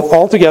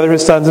 Altogether,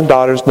 his sons and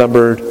daughters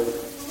numbered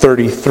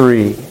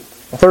 33.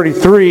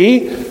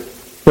 33,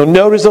 you'll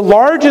note, is the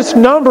largest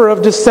number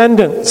of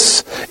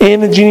descendants in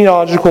the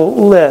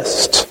genealogical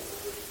list.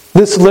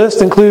 This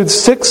list includes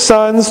 6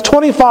 sons,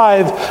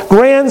 25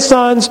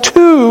 grandsons,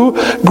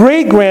 2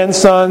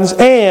 great-grandsons,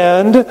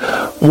 and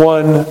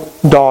 1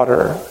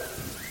 daughter.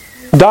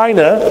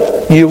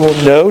 Dinah, you will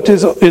note,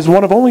 is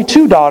one of only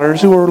 2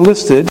 daughters who are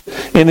listed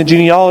in the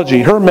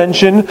genealogy. Her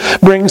mention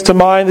brings to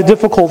mind the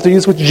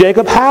difficulties which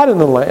Jacob had in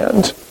the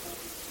land.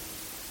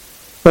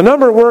 The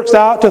number works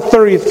out to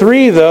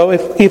 33, though,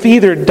 if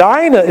either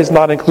Dinah is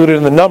not included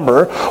in the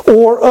number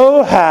or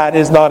Ohad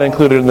is not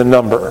included in the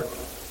number.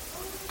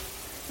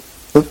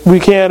 We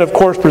can, of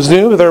course,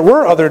 presume that there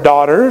were other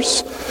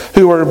daughters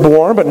who were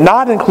born but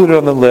not included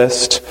on the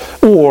list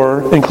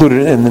or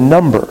included in the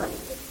number.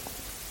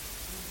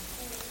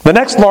 The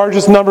next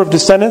largest number of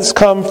descendants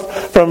come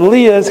from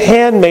Leah's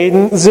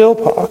handmaiden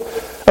Zilpah,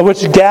 of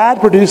which Gad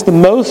produced the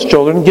most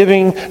children,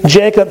 giving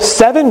Jacob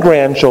 7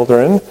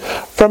 grandchildren,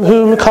 from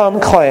whom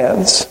come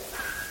clans.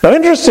 Now,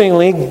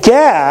 interestingly,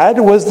 Gad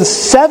was the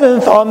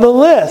 7th on the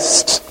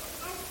list.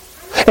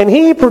 And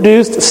he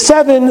produced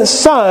 7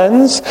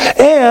 sons,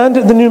 and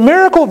the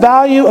numerical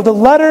value of the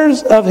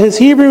letters of his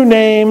Hebrew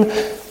name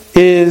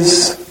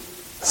is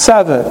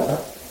 7.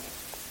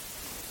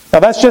 Now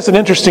that's just an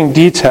interesting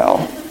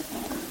detail.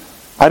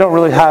 I don't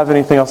really have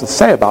anything else to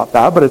say about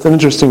that, but it's an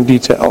interesting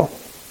detail.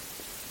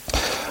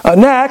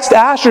 Next,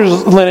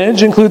 Asher's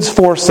lineage includes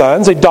 4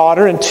 sons, a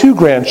daughter, and 2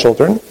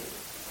 grandchildren.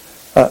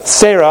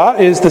 Sarah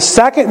is the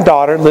second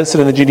daughter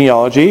listed in the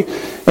genealogy,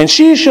 and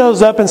she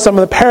shows up in some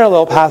of the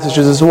parallel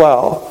passages as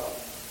well.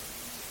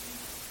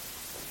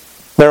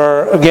 There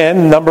are,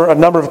 again, a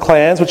number of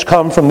clans which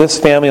come from this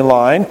family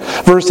line.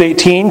 Verse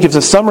 18 gives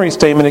a summary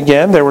statement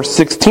again. There were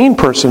 16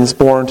 persons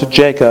born to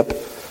Jacob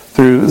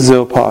through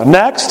Zilpah.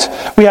 Next,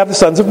 we have the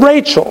sons of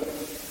Rachel,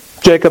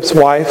 Jacob's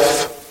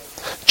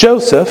wife,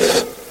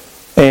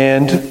 Joseph,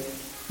 and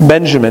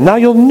Benjamin. Now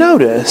you'll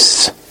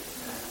notice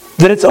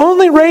that it's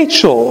only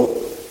Rachel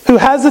who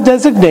has the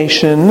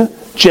designation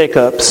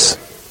Jacob's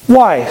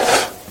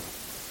wife.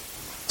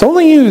 It's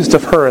only used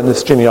of her in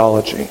this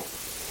genealogy.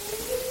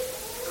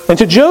 And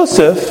to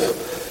Joseph,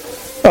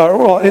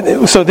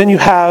 so then you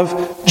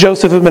have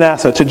Joseph of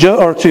Manasseh,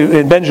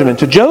 and Benjamin.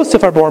 To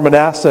Joseph are born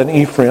Manasseh and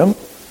Ephraim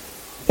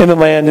in the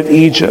land of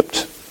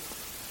Egypt.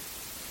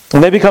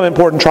 And they become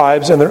important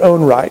tribes in their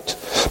own right.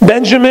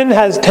 Benjamin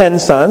has 10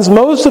 sons,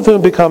 most of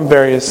whom become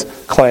various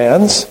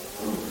clans.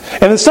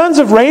 And the sons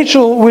of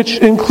Rachel, which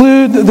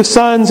include the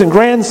sons and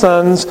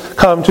grandsons,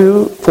 come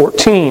to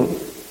 14.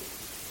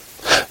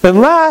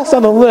 Then last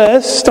on the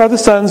list are the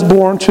sons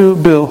born to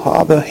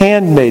Bilhah, the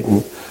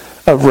handmaiden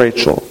of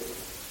Rachel.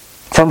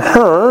 From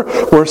her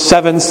were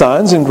 7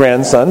 sons and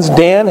grandsons.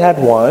 Dan had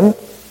 1.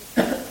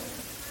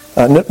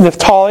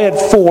 Naphtali had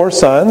 4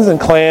 sons, and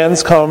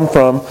clans come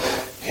from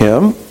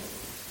him.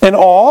 In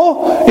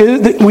all,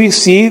 we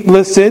see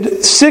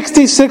listed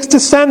 66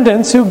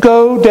 descendants who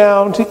go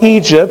down to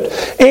Egypt,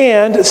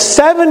 and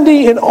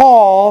 70 in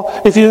all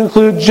if you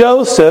include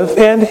Joseph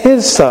and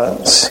his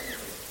sons.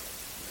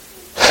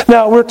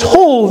 Now, we're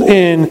told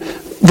in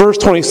verse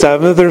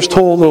 27 that there's a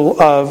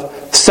total of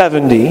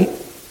 70,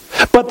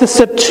 but the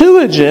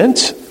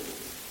Septuagint,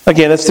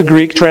 again, it's the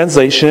Greek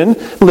translation,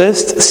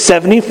 lists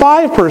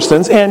 75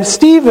 persons, and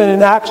Stephen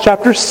in Acts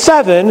chapter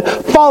 7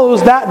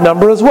 follows that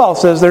number as well,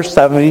 says there's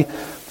 75.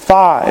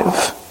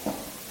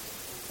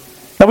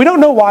 Now, we don't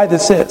know why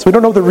this is. We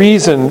don't know the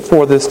reason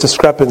for this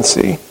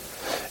discrepancy.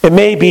 It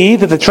may be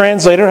that the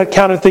translator had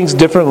counted things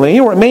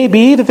differently, or it may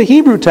be that the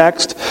Hebrew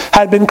text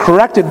had been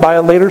corrected by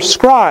a later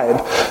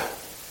scribe.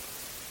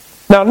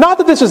 Now, not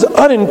that this is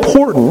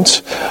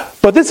unimportant,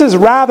 but this is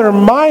rather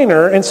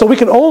minor, and so we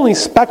can only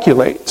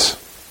speculate.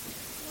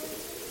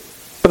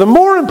 But the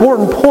more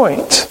important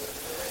point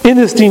in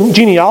this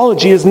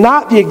genealogy is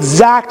not the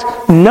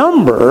exact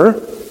number,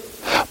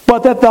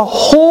 but that the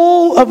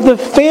whole of the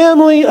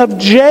family of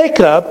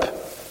Jacob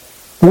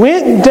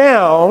went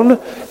down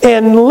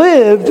and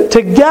lived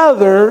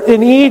together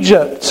in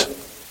Egypt.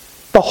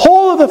 The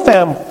whole of the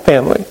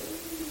family.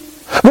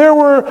 There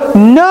were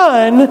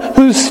none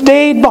who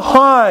stayed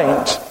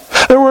behind.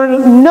 There were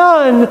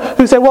none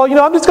who said, well,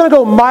 I'm just going to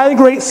go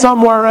migrate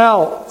somewhere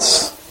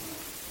else.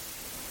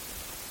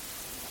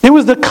 It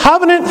was the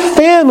covenant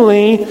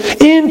family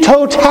in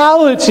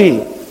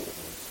totality.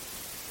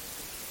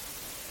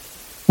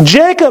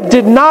 Jacob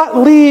did not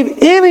leave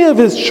any of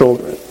his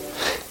children,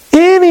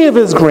 any of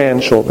his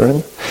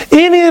grandchildren,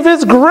 any of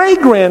his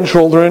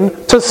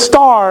great-grandchildren to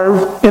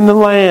starve in the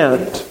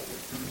land.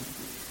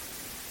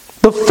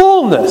 The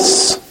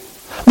fullness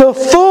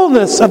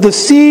of the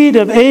seed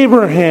of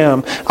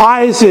Abraham,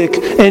 Isaac,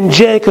 and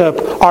Jacob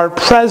are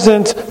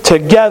present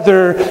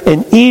together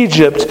in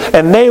Egypt,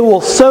 and they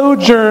will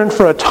sojourn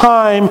for a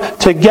time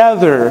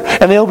together,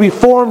 and they'll be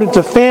formed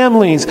into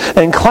families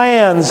and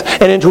clans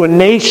and into a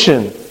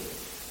nation.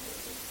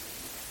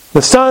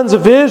 The sons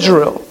of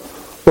Israel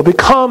will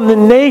become the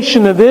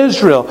nation of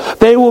Israel.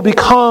 They will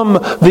become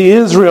the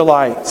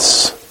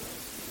Israelites.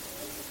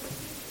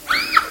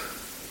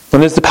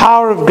 And it's the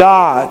power of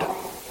God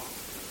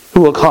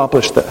who will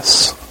accomplish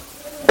this.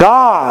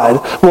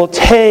 God will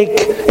take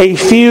a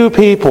few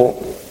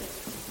people.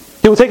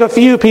 He will take a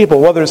few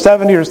people, whether it's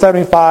 70 or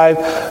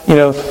 75.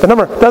 The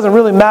number doesn't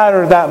really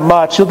matter that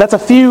much. That's a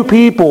few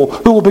people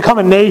who will become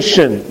a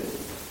nation.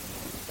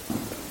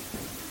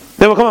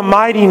 They will become a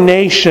mighty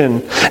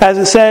nation. As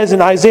it says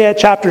in Isaiah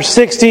chapter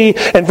 60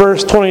 and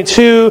verse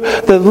 22,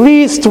 the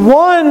least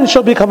one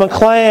shall become a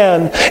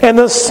clan, and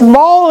the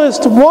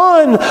smallest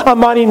one a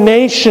mighty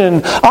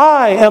nation.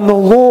 I am the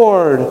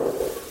Lord.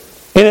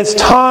 In its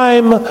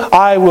time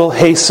I will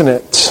hasten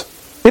it.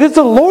 It is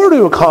the Lord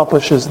who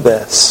accomplishes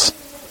this.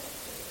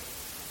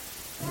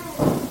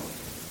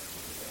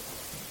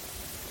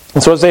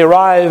 And so as they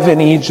arrive in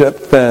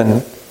Egypt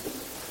then,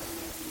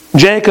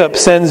 Jacob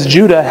sends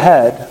Judah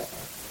ahead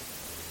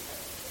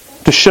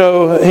to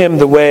show him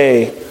the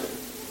way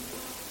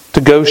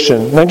to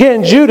Goshen. And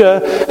again,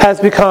 Judah has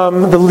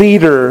become the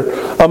leader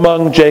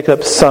among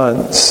Jacob's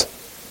sons.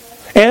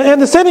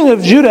 And the sending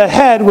of Judah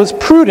ahead was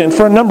prudent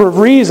for a number of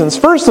reasons.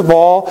 First of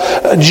all,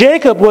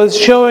 Jacob was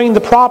showing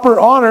the proper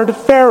honor to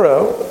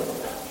Pharaoh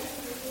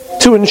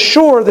to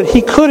ensure that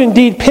he could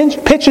indeed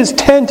pitch his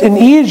tent in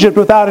Egypt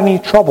without any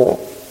trouble.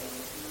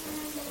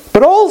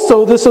 But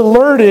also this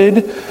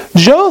alerted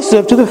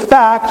Joseph to the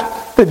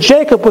fact that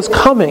Jacob was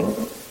coming.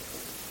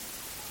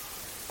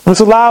 This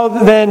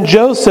allowed then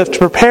Joseph to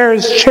prepare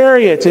his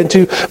chariot and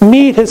to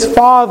meet his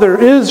father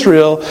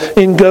Israel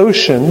in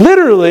Goshen.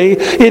 Literally,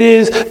 it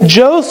is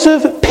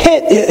Joseph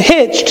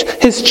hitched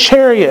his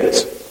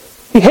chariot.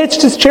 He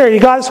hitched his chariot. He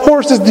got his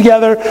horses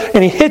together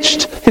and he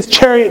hitched his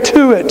chariot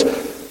to it.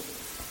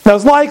 Now,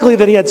 it's likely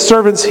that he had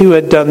servants who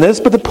had done this,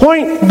 but the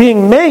point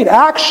being made,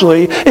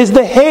 actually, is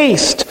the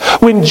haste.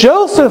 When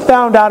Joseph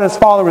found out his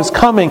father was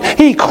coming,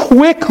 he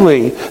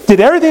quickly did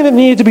everything that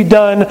needed to be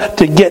done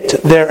to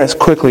get there as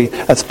quickly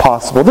as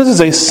possible. This is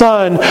a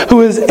son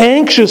who is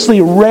anxiously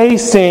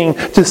racing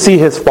to see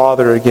his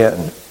father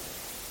again.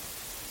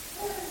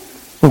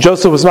 And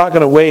Joseph was not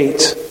going to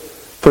wait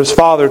for his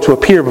father to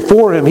appear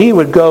before him. He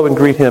would go and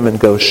greet him in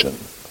Goshen.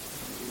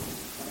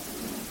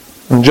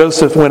 And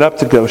Joseph went up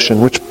to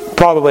Goshen, which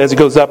probably, as he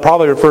goes up,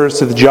 probably refers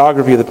to the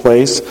geography of the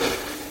place.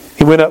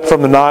 He went up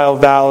from the Nile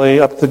Valley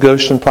up to the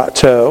Goshen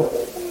Plateau.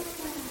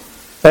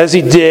 As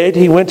he did,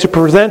 he went to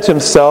present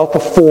himself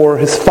before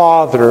his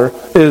father,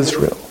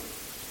 Israel.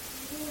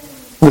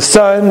 The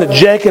son that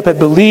Jacob had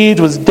believed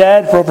was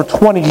dead for over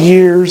 20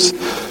 years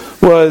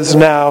was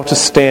now to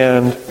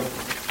stand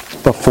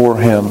before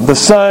him. The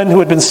son who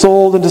had been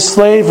sold into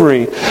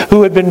slavery,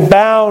 who had been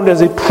bound as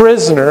a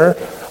prisoner,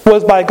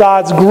 was by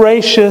God's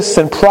gracious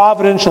and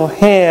providential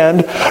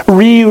hand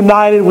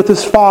reunited with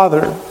his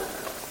father.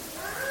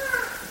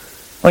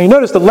 Well, you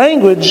notice the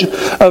language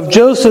of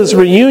Joseph's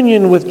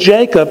reunion with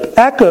Jacob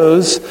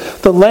echoes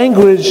the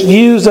language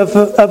used of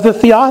the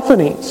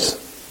theophanies.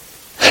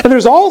 And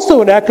there's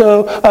also an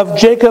echo of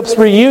Jacob's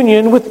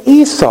reunion with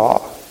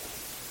Esau.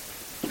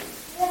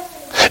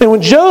 And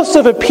when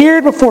Joseph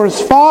appeared before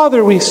his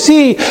father, we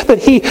see that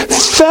he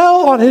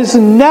fell on his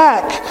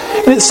neck.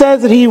 And it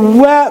says that he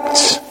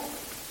wept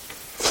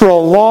for a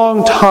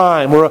long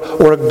time, or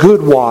a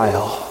good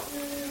while.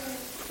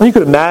 You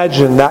could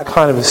imagine that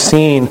kind of a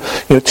scene.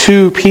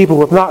 Two people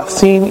who have not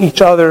seen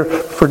each other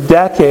for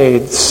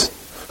decades,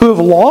 who have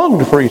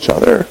longed for each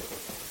other.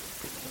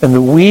 And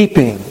the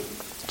weeping,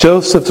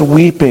 Joseph's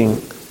weeping.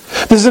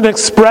 This is an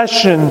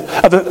expression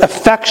of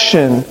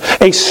affection,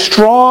 a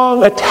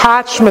strong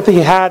attachment that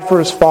he had for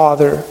his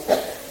father.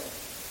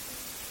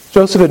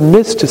 Joseph had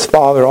missed his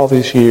father all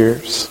these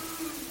years.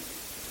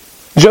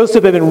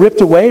 Joseph had been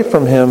ripped away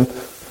from him.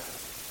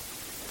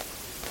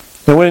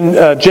 And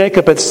when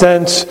Jacob had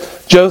sent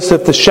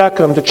Joseph to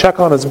Shechem to check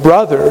on his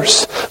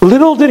brothers,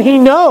 little did he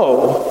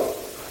know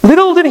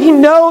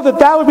that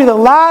that would be the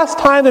last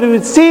time that he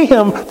would see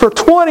him for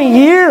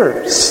 20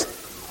 years.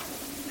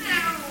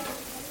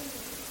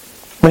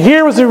 But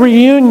here was a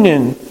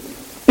reunion.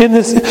 In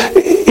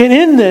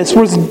this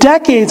was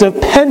decades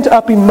of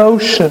pent-up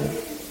emotion.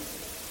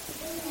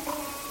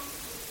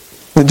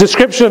 The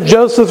description of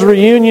Joseph's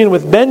reunion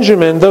with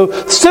Benjamin, though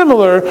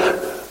similar,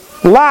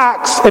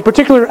 lacks a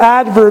particular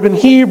adverb in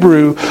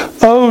Hebrew,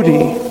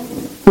 odi,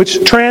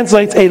 which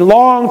translates a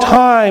long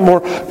time or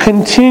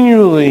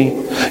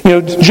continually.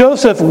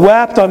 Joseph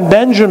wept on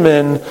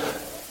Benjamin.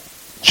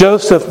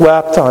 Joseph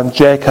wept on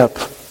Jacob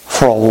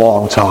for a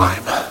long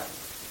time.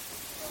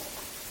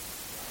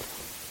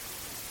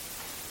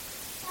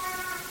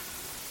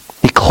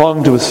 He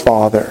clung to his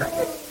father.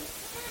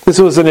 This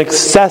was an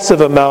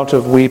excessive amount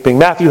of weeping.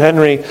 Matthew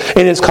Henry,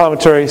 in his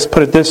commentaries,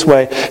 put it this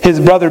way: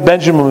 his brother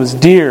Benjamin was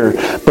dear,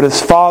 but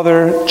his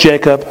father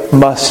Jacob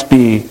must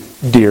be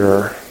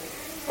dearer.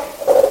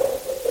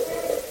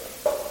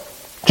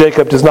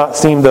 Jacob does not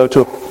seem, though,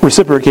 to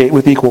reciprocate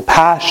with equal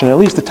passion. At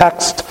least the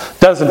text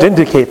doesn't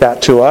indicate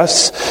that to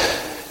us.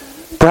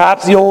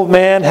 Perhaps the old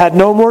man had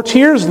no more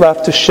tears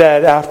left to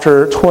shed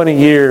after 20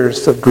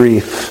 years of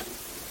grief.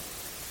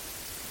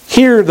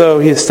 Here, though,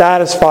 he is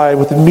satisfied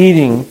with the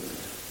meeting.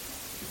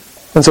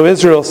 And so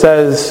Israel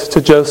says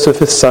to Joseph,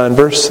 his son,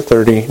 verse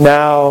 30,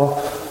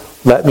 "Now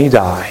let me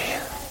die,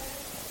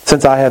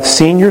 since I have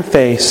seen your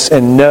face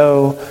and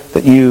know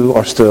that you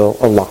are still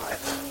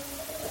alive."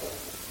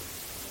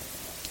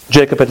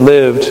 Jacob had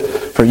lived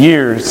for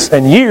years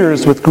and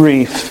years with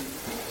grief.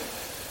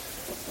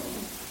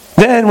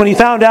 Then, when he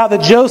found out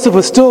that Joseph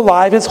was still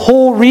alive, his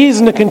whole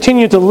reason to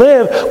continue to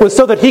live was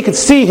so that he could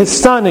see his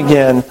son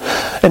again.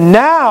 And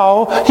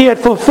now he had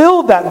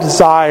fulfilled that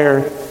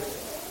desire.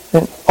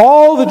 And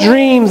all the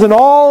dreams and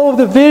all of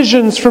the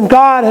visions from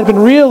God had been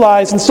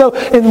realized. And so,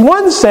 in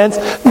one sense,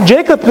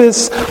 Jacob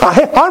is,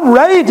 I'm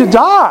ready to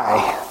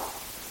die.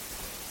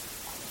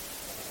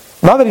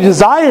 Not that he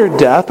desired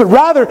death, but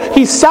rather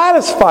he's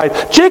satisfied.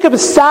 Jacob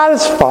is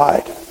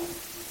satisfied.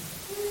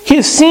 He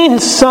has seen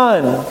his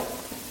son.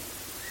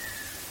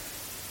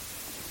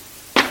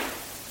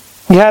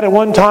 He had at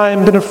one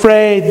time been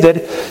afraid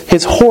that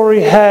his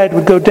hoary head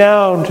would go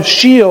down to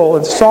Sheol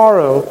in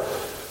sorrow.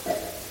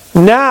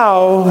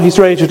 Now he's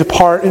ready to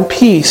depart in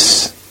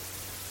peace,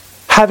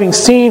 having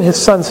seen his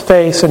son's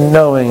face and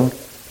knowing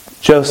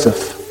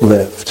Joseph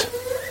lived.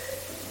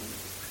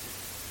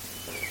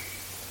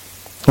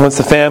 Once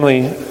the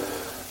family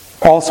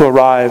also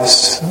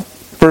arrives,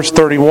 verse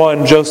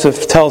 31,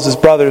 Joseph tells his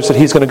brothers that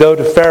he's going to go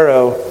to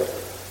Pharaoh.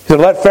 He's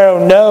going to let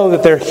Pharaoh know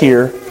that they're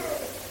here.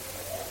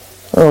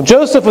 Well,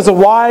 Joseph was a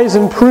wise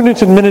and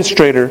prudent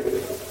administrator.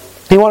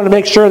 He wanted to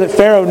make sure that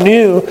Pharaoh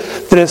knew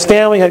that his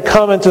family had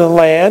come into the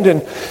land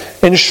and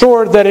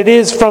ensured that it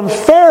is from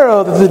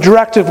Pharaoh that the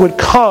directive would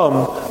come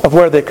of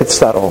where they could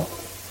settle.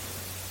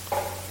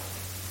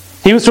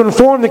 He was to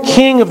inform the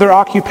king of their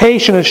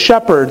occupation as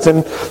shepherds,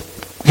 and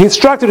he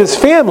instructed his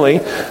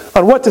family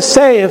on what to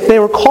say if they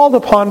were called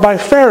upon by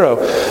Pharaoh.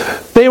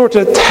 They were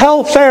to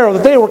tell Pharaoh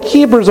that they were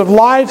keepers of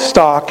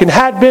livestock and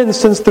had been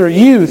since their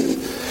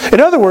youth. In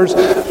other words,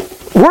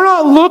 we're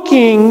not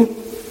looking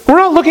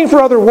for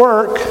other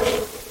work.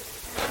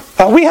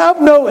 We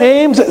have no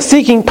aims at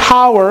seeking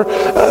power.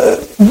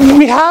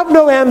 We have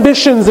no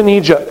ambitions in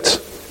Egypt.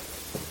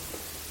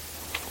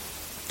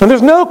 And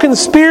there's no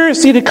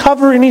conspiracy to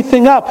cover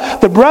anything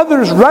up. The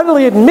brothers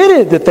readily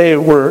admitted that they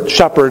were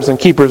shepherds and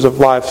keepers of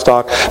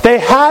livestock. They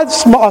had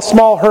a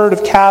small herd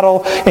of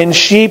cattle and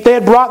sheep. They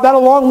had brought that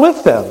along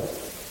with them.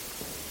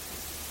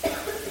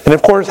 And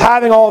of course,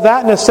 having all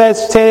that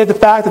necessitated the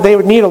fact that they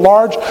would need a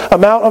large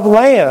amount of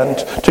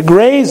land to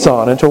graze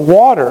on and to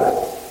water.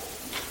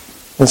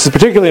 This is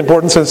particularly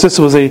important since this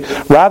was a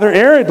rather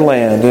arid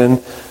land,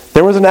 and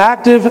there was an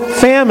active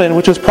famine,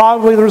 which was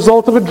probably the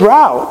result of a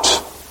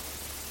drought.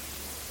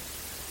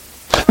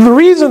 The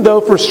reason,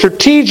 though, for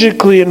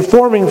strategically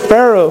informing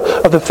Pharaoh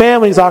of the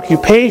family's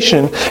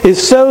occupation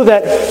is so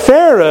that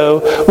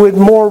Pharaoh would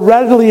more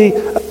readily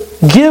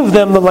give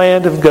them the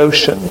land of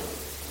Goshen.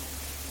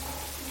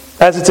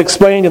 As it's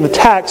explained in the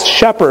text,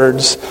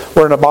 shepherds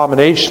were an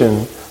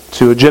abomination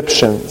to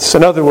Egyptians.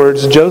 In other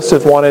words,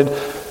 Joseph wanted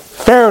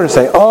Pharaoh to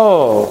say,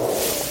 "Oh,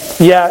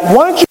 yeah,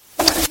 why don't you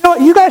know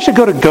what, you guys should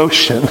go to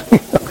Goshen.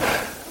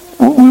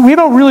 We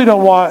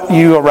don't want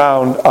you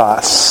around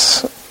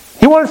us."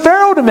 He wanted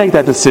Pharaoh to make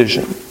that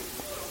decision.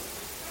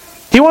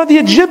 He wanted the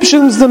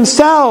Egyptians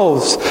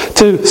themselves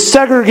to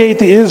segregate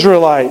the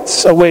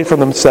Israelites away from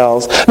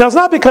themselves. Now, it's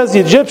not because the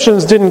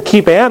Egyptians didn't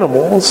keep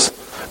animals.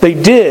 They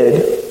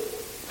did.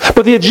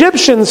 But the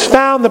Egyptians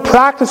found the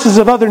practices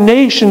of other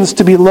nations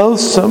to be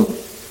loathsome.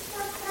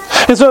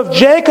 And so if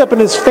Jacob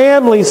and his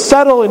family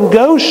settle in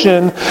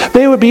Goshen,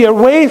 they would be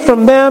away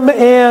from them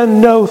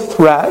and no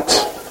threat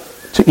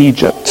to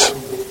Egypt.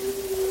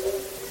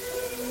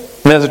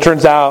 And as it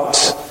turns out,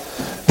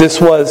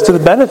 this was to the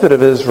benefit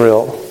of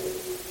Israel.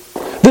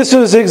 This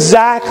was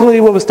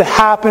exactly what was to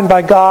happen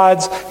by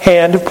God's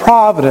hand of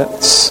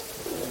providence.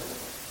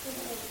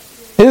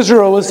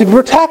 Israel was to be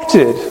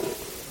protected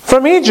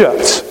from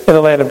Egypt in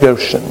the land of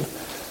Goshen.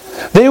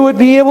 They would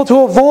be able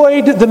to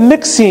avoid the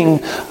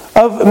mixing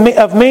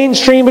of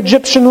mainstream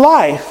Egyptian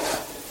life.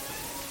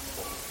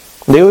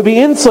 They would be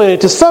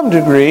insulated to some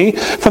degree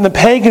from the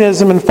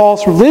paganism and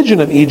false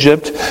religion of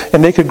Egypt,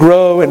 and they could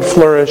grow and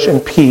flourish in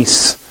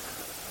peace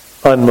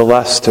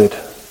unmolested.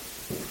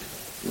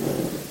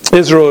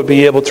 Israel would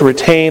be able to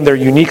retain their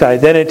unique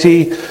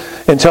identity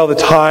until the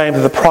time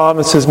that the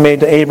promises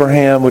made to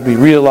Abraham would be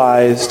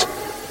realized.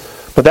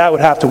 But that would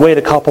have to wait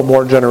a couple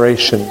more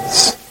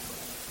generations.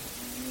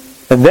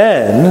 And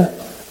then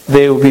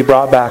they would be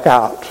brought back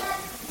out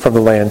from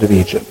the land of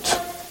Egypt.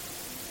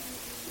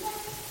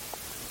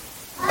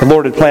 The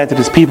Lord had planted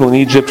His people in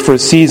Egypt for a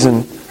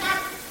season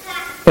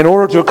in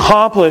order to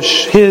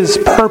accomplish His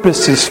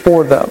purposes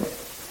for them.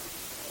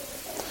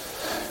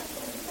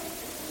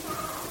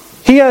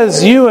 He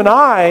has you and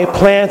I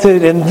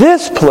planted in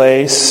this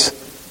place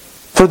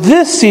for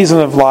this season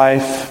of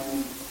life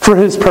for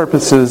His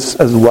purposes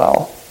as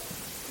well.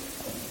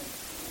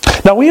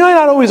 Now, we might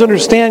not always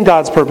understand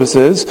God's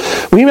purposes.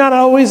 We might not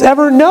always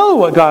ever know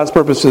what God's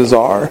purposes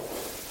are.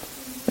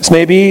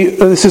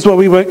 This is what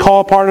we would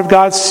call part of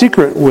God's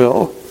secret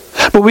will.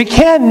 But we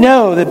can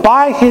know that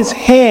by His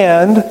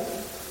hand,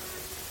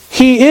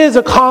 He is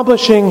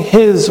accomplishing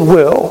His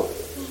will.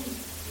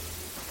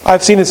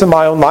 I've seen this in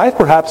my own life.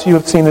 Perhaps you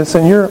have seen this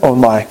in your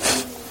own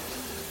life.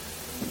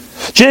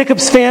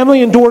 Jacob's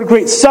family endured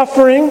great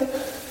suffering,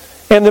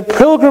 and the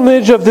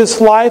pilgrimage of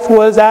this life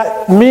was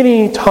at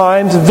many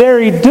times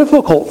very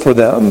difficult for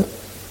them.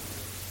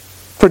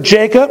 For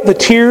Jacob, the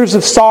tears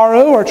of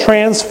sorrow are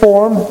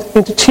transformed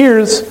into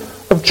tears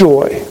of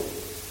joy.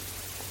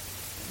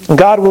 And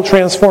God will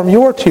transform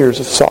your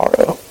tears of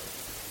sorrow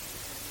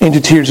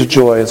into tears of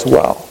joy as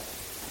well.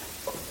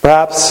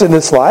 Perhaps in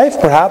this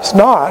life, perhaps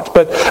not.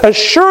 But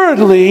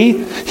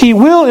assuredly, He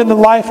will in the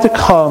life to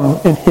come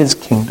in His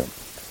kingdom.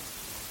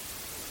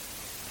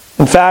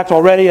 In fact,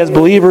 already as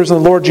believers in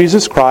the Lord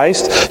Jesus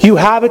Christ, you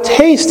have a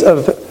taste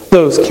of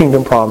those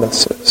kingdom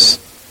promises.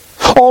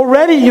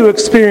 Already you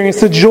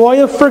experience the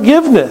joy of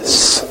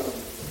forgiveness.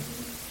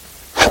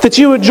 That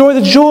you enjoy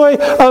the joy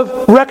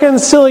of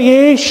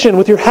reconciliation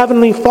with your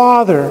Heavenly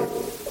Father.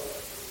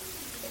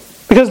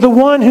 Because the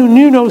one who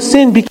knew no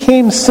sin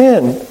became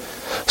sin,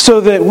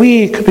 so that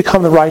we could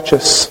become the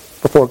righteous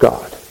before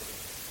God.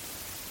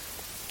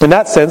 In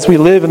that sense, we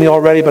live in the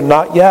already but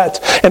not yet.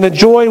 And the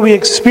joy we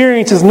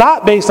experience is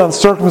not based on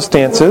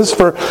circumstances,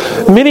 for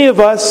many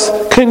of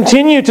us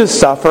continue to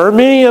suffer.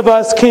 Many of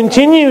us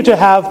continue to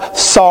have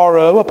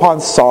sorrow upon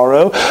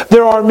sorrow.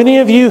 There are many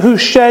of you who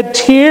shed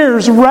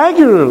tears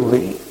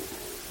regularly.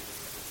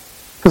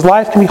 Because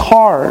life can be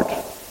hard,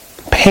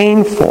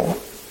 painful.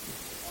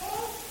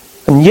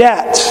 And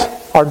yet,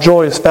 our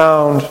joy is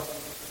found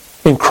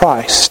in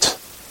Christ,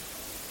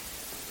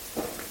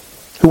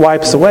 who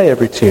wipes away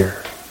every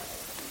tear.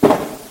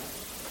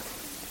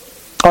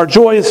 Our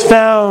joy is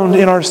found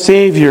in our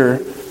Savior.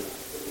 And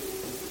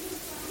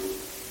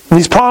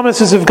these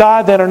promises of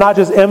God then are not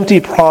just empty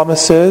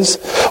promises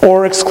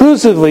or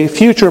exclusively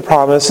future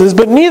promises,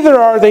 but neither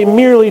are they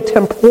merely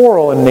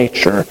temporal in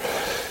nature.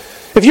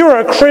 If you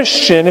are a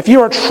Christian, if you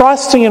are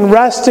trusting and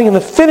resting in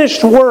the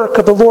finished work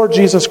of the Lord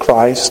Jesus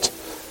Christ,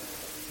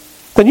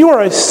 then you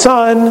are a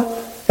son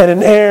and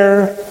an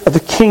heir of the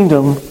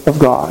kingdom of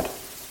God.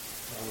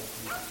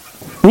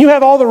 And you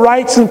have all the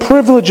rights and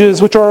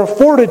privileges which are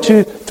afforded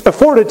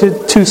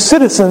to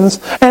citizens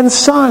and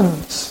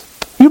sons.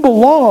 You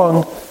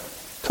belong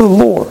to the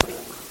Lord.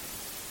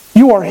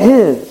 You are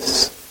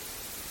His.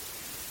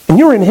 And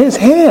you're in His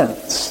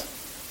hands.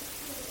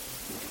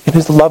 In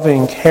His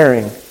loving,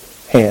 caring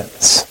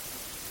hands.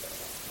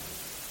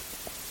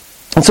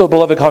 And so,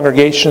 beloved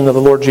congregation of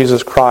the Lord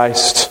Jesus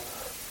Christ,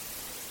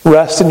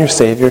 rest in your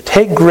Savior.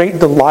 Take great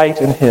delight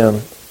in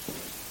Him.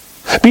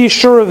 Be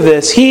sure of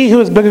this. He who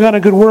has begun a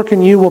good work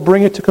in you will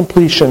bring it to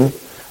completion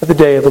at the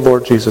day of the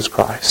Lord Jesus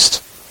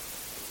Christ.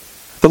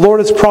 The Lord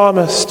has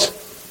promised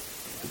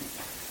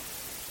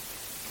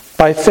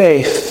by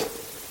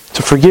faith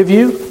to forgive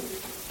you,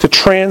 to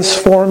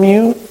transform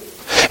you,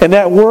 and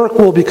that work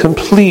will be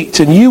complete,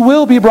 and you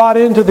will be brought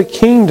into the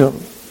kingdom.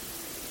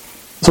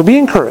 So be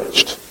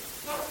encouraged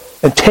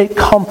and take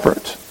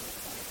comfort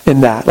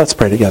in that. Let's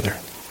pray together.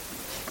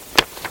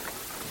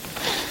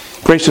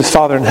 Gracious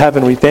Father in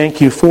heaven, we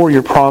thank you for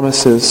your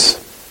promises.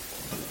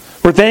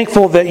 We're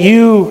thankful that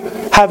you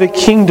have a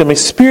kingdom, a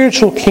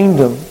spiritual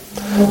kingdom,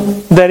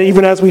 that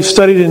even as we've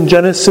studied in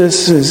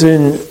Genesis is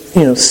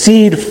in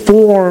seed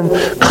form,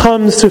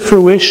 comes to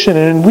fruition,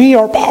 and we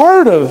are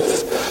part of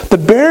the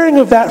bearing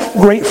of that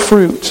great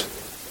fruit.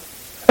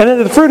 And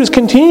that the fruit is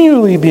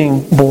continually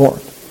being born.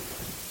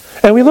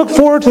 And we look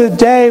forward to the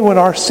day when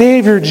our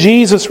Savior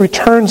Jesus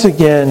returns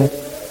again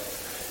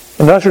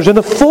and ushers in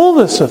the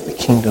fullness of the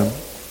kingdom.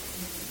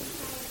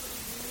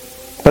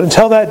 But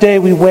until that day,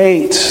 we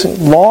wait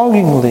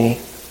longingly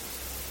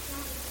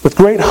with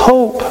great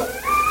hope.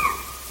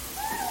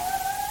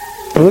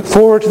 We look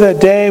forward to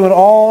that day when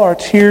all our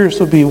tears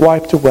will be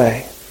wiped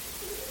away.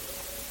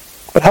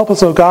 But help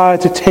us, O God,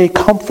 to take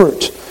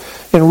comfort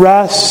and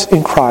rest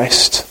in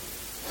Christ,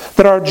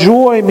 that our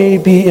joy may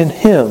be in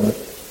Him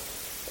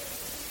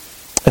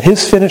and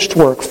His finished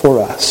work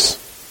for us.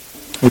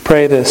 We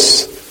pray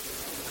this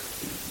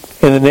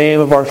in the name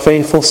of our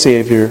faithful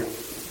Savior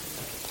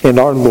and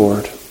our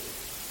Lord,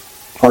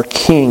 our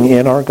King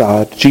and our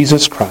God,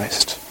 Jesus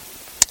Christ.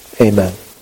 Amen.